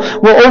fears will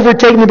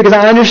overtake me, because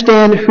I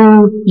understand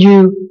who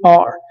you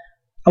are.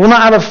 I will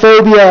not have a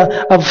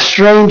phobia of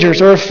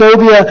strangers, or a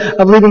phobia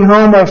of leaving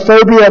home, or a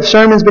phobia of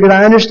sermons, because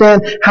I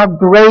understand how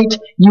great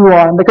you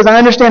are. And because I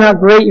understand how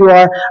great you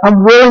are,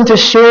 I'm willing to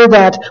share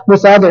that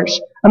with others.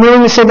 I'm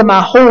willing to say that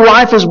my whole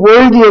life is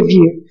worthy of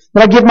you.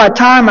 That I give my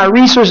time, my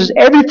resources,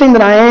 everything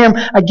that I am,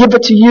 I give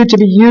it to you to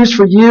be used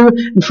for you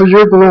and for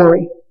your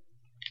glory.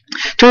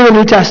 Turn to the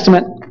New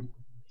Testament,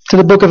 to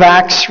the book of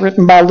Acts,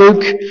 written by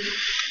Luke.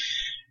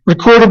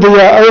 Recorded the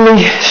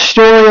early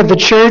story of the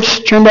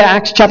church. Turn to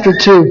Acts chapter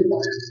 2.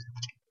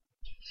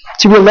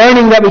 So we're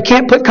learning that we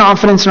can't put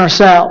confidence in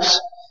ourselves.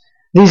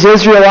 These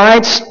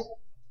Israelites,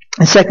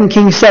 in 2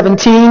 Kings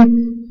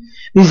 17,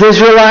 these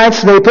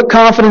Israelites, they put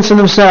confidence in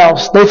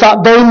themselves. They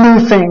thought they knew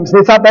things.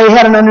 They thought they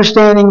had an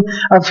understanding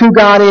of who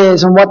God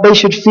is and what they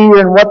should fear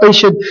and what they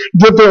should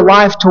give their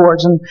life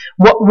towards and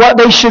what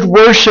they should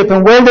worship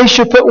and where they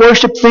should put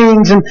worship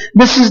things. And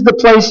this is the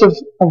place of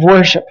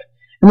worship.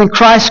 And then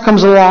Christ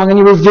comes along and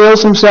He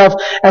reveals Himself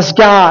as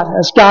God,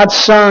 as God's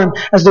Son,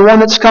 as the one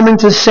that's coming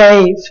to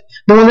save,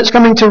 the one that's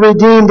coming to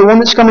redeem, the one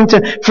that's coming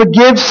to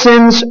forgive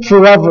sins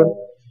forever.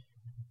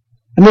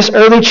 And this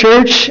early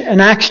church,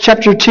 in Acts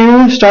chapter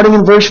 2, starting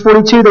in verse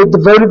 42, they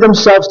devoted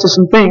themselves to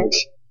some things.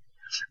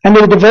 And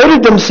they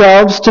devoted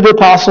themselves to the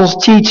apostles'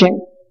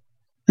 teaching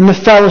and the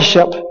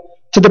fellowship,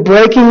 to the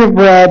breaking of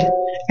bread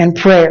and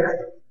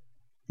prayer.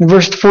 And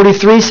verse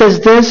 43 says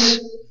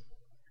this,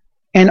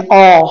 and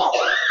awe,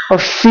 or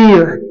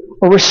fear,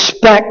 or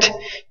respect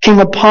came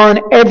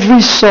upon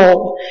every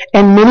soul,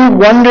 and many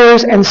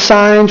wonders and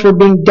signs were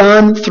being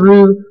done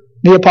through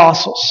the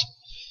apostles.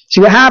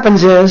 See, what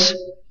happens is,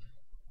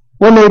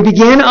 when they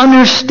begin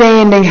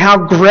understanding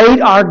how great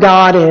our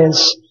God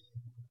is,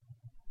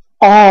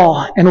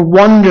 awe and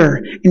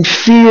wonder and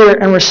fear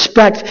and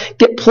respect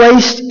get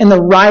placed in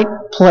the right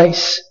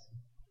place.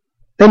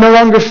 They no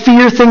longer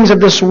fear things of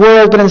this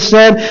world, but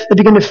instead they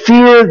begin to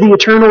fear the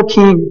eternal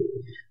King.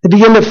 They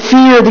begin to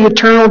fear the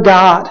eternal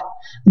God.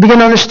 They begin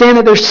to understand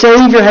that their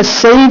Savior has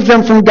saved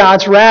them from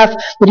God's wrath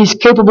that He's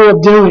capable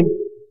of doing.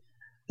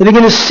 They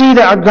begin to see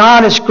that our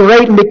God is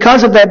great, and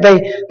because of that,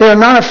 they are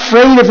not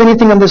afraid of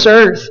anything on this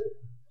earth.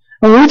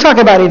 And when we talk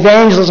about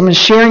evangelism and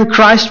sharing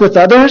Christ with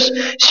others,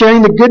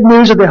 sharing the good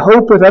news of the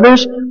hope with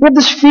others, we have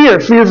this fear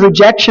of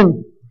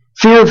rejection,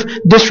 fear of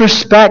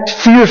disrespect,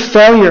 fear of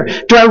failure.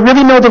 Do I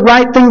really know the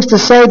right things to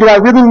say? Do I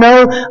really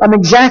know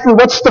exactly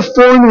what's the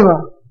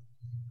formula?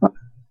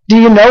 Do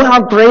you know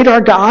how great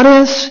our God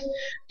is?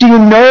 Do you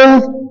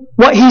know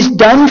what He's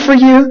done for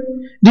you?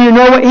 Do you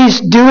know what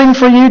He's doing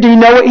for you? Do you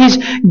know what He's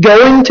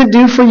going to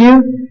do for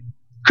you?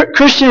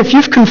 Christian, if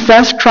you've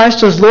confessed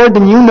Christ as Lord,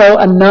 then you know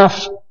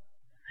enough.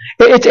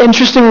 It's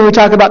interesting when we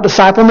talk about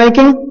disciple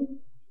making,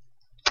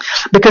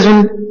 because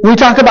when we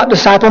talk about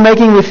disciple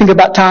making, we think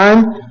about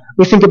time,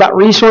 we think about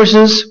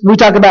resources, we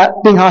talk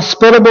about being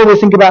hospitable, we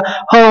think about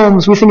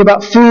homes, we think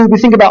about food, we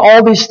think about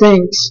all these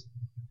things.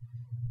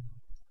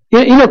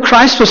 You know,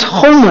 Christ was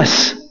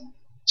homeless.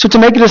 So to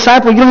make a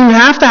disciple, you don't even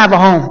have to have a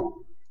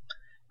home.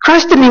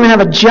 Christ didn't even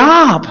have a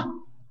job.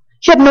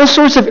 He had no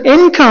source of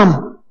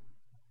income.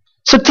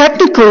 So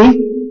technically,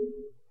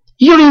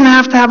 you don't even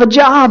have to have a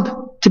job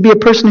to be a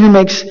person who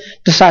makes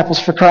disciples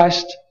for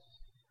Christ.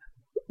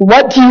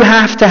 What do you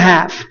have to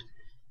have?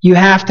 You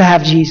have to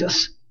have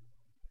Jesus.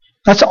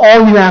 That's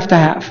all you have to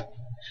have.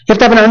 You have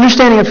to have an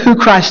understanding of who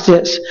Christ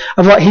is,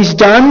 of what He's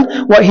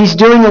done, what He's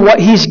doing, and what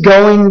He's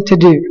going to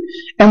do.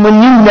 And when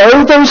you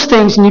know those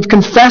things, and you've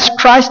confessed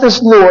Christ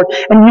as Lord,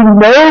 and you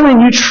know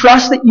and you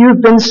trust that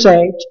you've been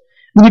saved,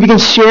 and you begin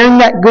sharing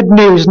that good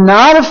news,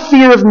 not of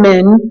fear of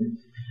men.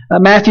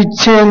 Matthew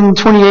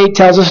 10:28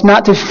 tells us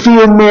not to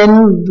fear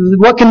men.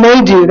 What can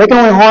they do? They can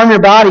only harm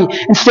your body.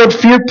 Instead,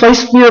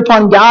 place fear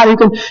upon God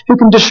who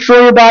can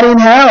destroy your body in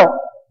hell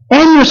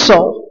and your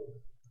soul.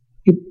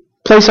 We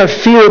place our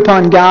fear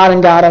upon God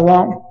and God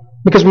alone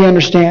because we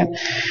understand.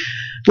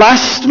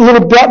 Last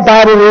little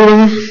Bible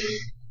reading.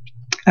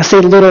 I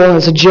say little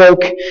as a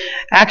joke.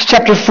 Acts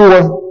chapter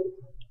 4.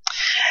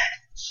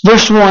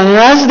 Verse 1, and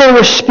as they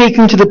were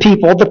speaking to the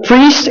people, the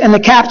priest and the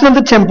captain of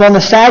the temple and the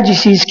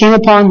Sadducees came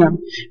upon them,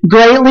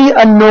 greatly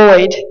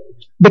annoyed,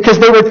 because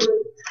they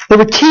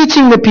were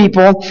teaching the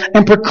people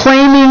and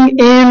proclaiming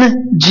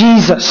in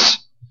Jesus.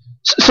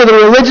 So the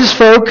religious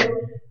folk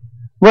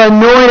were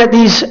annoyed at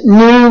these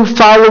new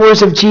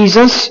followers of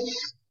Jesus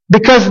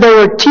because they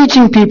were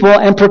teaching people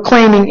and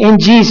proclaiming in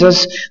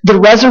Jesus the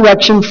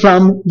resurrection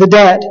from the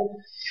dead.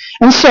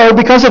 And so,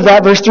 because of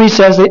that, verse 3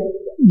 says that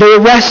they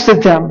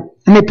arrested them.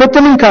 And they put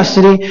them in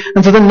custody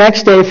until the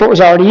next day, for it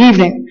was already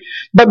evening.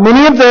 But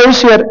many of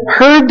those who had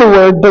heard the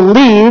word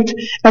believed,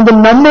 and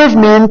the number of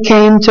men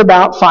came to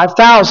about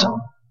 5,000.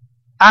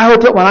 I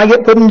hope that when I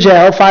get put in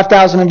jail,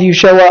 5,000 of you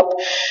show up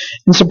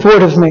in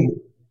support of me.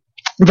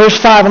 Verse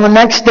 5, on the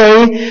next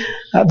day,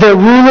 the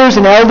rulers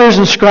and elders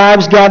and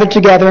scribes gathered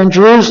together in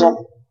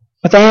Jerusalem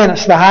with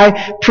Annas, the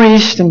high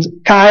priest, and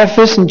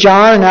Caiaphas, and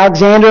John, and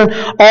Alexander,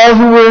 and all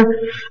who were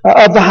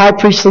of the high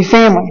priestly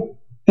family.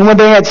 And when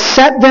they had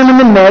set them in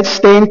the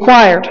midst, they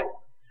inquired,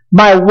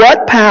 by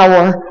what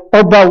power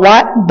or by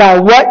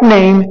what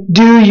name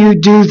do you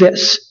do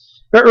this?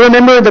 But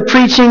remember the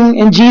preaching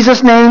in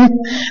Jesus' name,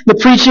 the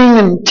preaching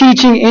and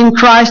teaching in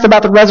Christ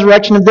about the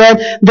resurrection of the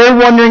dead. They're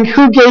wondering,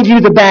 who gave you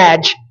the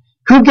badge?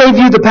 Who gave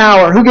you the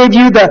power? Who gave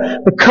you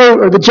the coat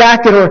or the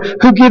jacket? Or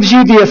who gives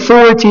you the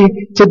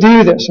authority to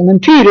do this? And then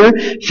Peter,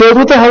 filled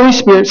with the Holy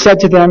Spirit, said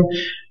to them,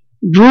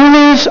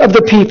 rulers of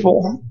the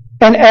people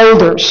and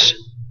elders,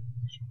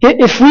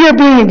 if we are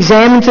being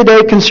examined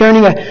today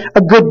concerning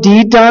a good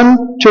deed done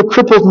to a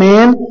crippled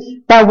man,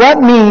 by what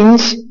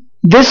means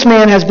this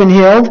man has been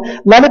healed,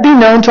 let it be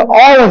known to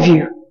all of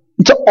you,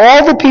 and to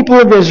all the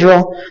people of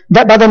Israel,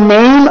 that by the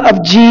name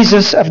of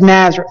Jesus of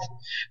Nazareth,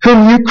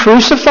 whom you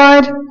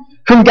crucified,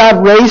 whom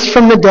God raised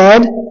from the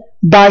dead,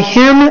 by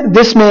him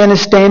this man is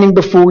standing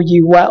before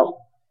you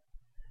well.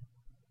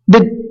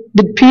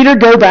 Did Peter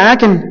go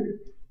back and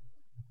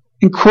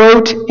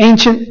quote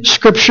ancient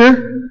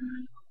scripture?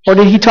 Or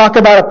did he talk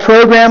about a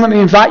program? Let me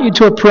invite you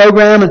to a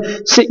program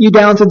and sit you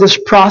down through this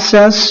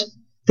process.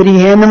 Did he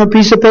hand them a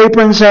piece of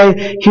paper and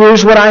say,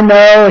 here's what I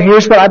know, or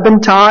here's what I've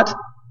been taught?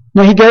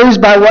 No, he goes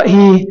by what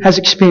he has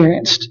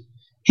experienced.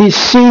 He's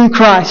seen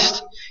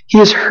Christ. He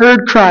has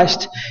heard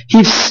Christ. He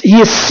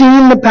has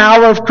seen the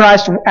power of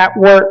Christ at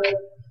work.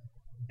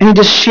 And he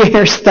just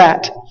shares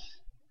that.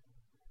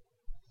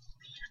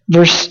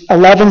 Verse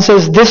 11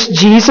 says, this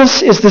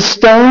Jesus is the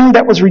stone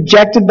that was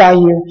rejected by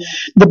you,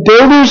 the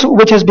builders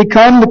which has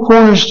become the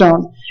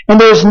cornerstone.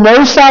 And there is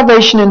no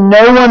salvation in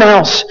no one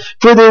else,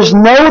 for there is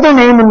no other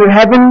name under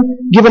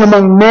heaven given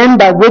among men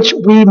by which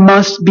we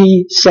must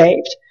be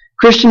saved.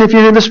 Christian, if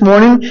you're here this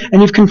morning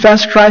and you've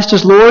confessed Christ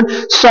as Lord,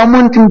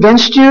 someone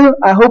convinced you,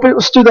 I hope it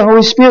was through the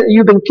Holy Spirit, that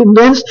you've been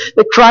convinced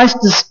that Christ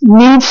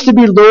needs to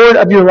be Lord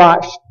of your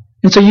life.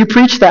 And so you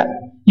preach that.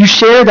 You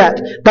share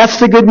that. That's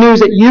the good news,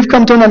 that you've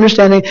come to an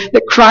understanding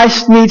that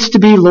Christ needs to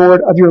be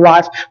Lord of your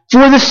life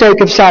for the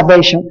sake of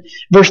salvation.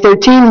 Verse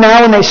 13,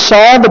 now when they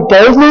saw the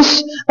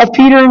boldness of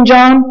Peter and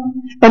John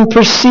and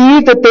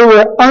perceived that they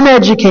were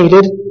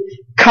uneducated,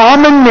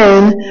 common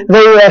men,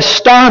 they were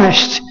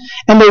astonished,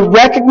 and they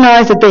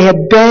recognized that they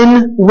had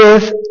been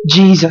with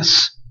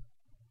Jesus.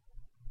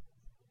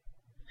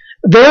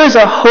 There is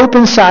a hope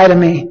inside of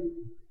me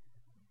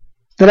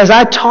that as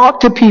I talk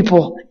to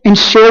people and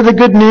share the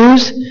good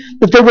news,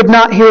 that they would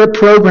not hear a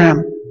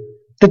program,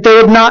 that they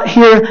would not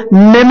hear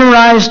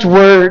memorized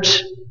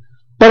words,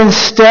 but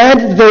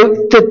instead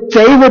that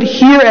they would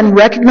hear and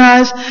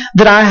recognize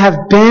that I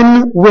have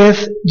been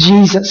with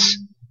Jesus.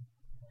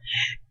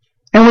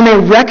 And when they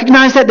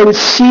recognize that, they would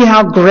see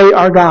how great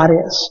our God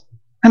is.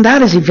 And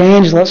that is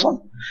evangelism.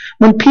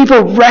 When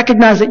people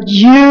recognize that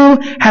you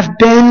have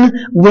been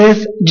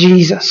with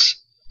Jesus.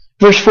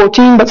 Verse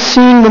 14, but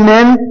seeing the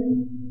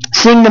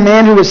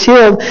man who was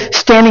healed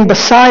standing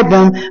beside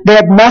them, they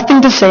had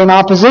nothing to say in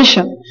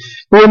opposition.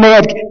 But when they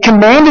had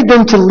commanded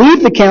them to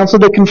leave the council,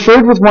 they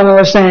conferred with one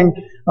another, saying,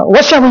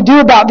 what shall we do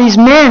about these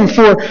men?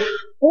 For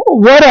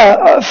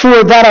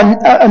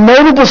that a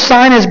notable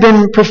sign has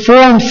been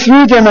performed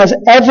through them as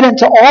evident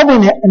to all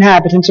the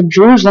inhabitants of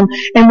Jerusalem,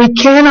 and we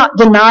cannot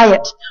deny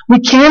it. We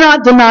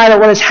cannot deny that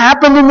what has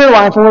happened in their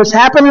life and what has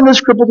happened in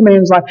this crippled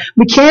man's life,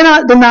 we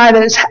cannot deny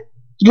that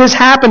it has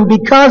happened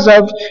because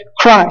of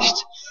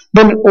Christ.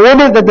 Then in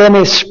order that they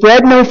may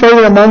spread no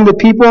further among the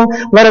people,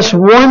 let us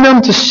warn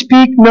them to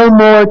speak no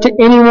more to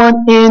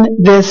anyone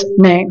in this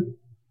name.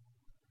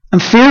 I'm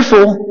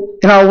fearful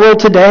in our world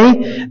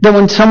today that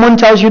when someone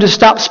tells you to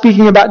stop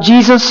speaking about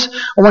Jesus,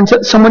 or when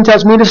someone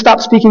tells me to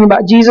stop speaking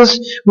about Jesus,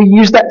 we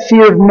use that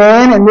fear of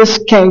man in this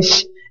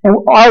case, and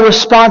our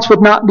response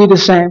would not be the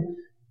same.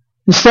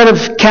 Instead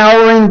of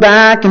cowering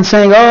back and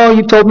saying, oh,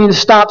 you've told me to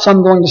stop, so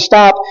I'm going to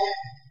stop,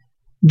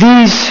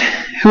 these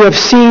who have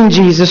seen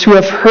Jesus, who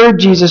have heard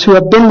Jesus, who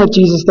have been with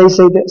Jesus, they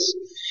say this.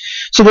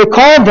 So they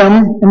called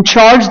them and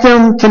charged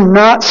them to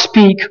not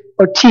speak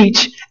or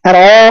teach at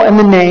all in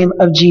the name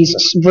of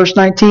Jesus. In verse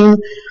 19,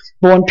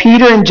 but when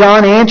Peter and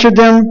John answered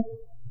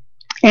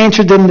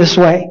them this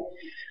way,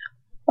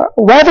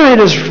 whether it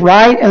is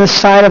right in the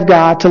sight of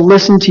God to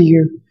listen to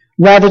you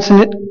rather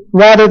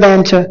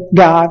than to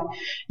God,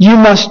 you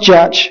must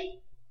judge.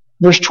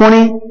 Verse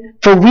 20,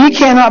 for we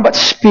cannot but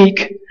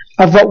speak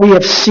of what we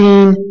have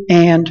seen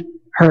and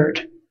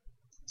heard.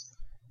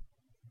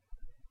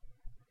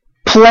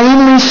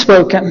 Plainly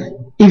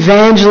spoken,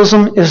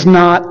 evangelism is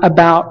not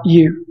about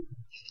you.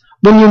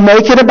 When you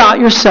make it about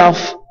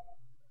yourself,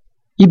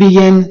 you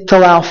begin to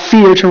allow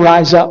fear to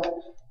rise up.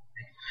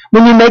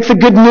 When you make the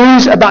good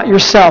news about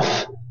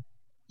yourself,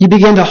 you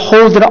begin to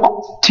hold it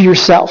to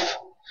yourself.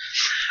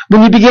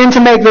 when you begin to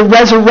make the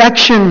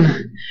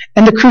resurrection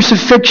and the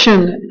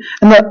crucifixion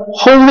and the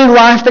holy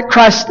life that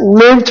Christ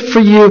lived for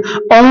you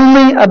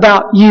only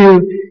about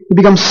you, you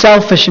become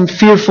selfish and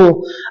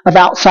fearful of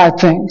outside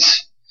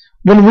things.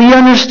 When we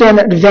understand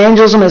that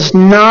evangelism is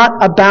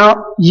not about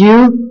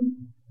you,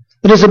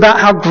 it is about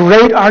how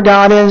great our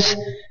God is,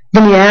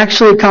 then we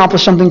actually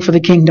accomplish something for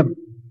the kingdom.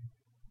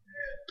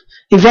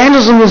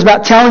 Evangelism is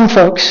about telling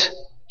folks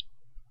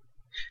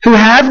who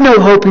have no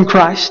hope in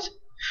Christ,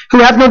 who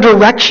have no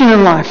direction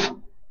in life,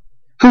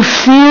 who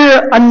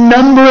fear a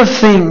number of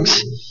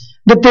things,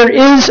 that there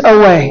is a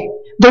way,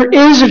 there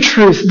is a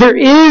truth, there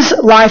is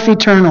life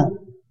eternal,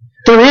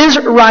 there is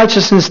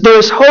righteousness, there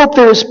is hope,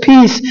 there is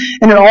peace,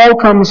 and it all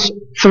comes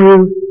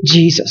through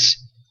Jesus.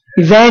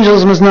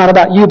 Evangelism is not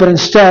about you, but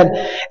instead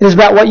it is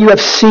about what you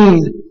have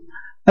seen,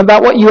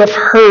 about what you have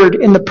heard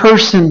in the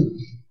person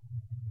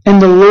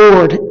and the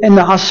Lord and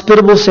the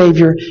hospitable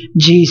Savior,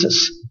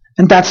 Jesus.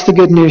 And that's the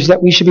good news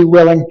that we should be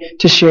willing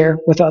to share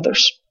with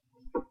others.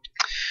 I'm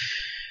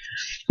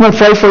going to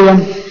pray for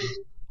you.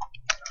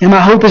 And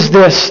my hope is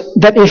this,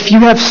 that if you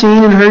have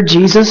seen and heard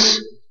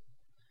Jesus,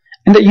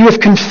 and that you have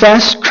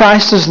confessed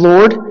Christ as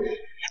Lord,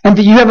 and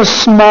that you have a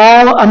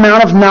small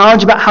amount of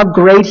knowledge about how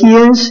great He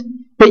is,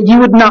 that you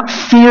would not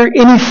fear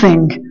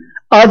anything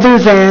other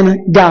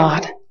than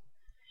God.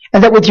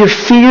 And that with your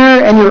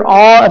fear and your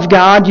awe of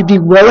God, you'd be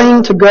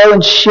willing to go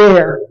and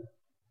share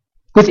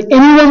with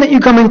anyone that you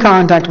come in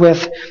contact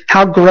with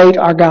how great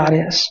our God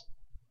is.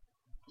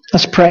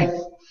 Let's pray.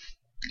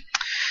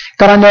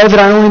 God, I know that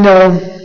I only know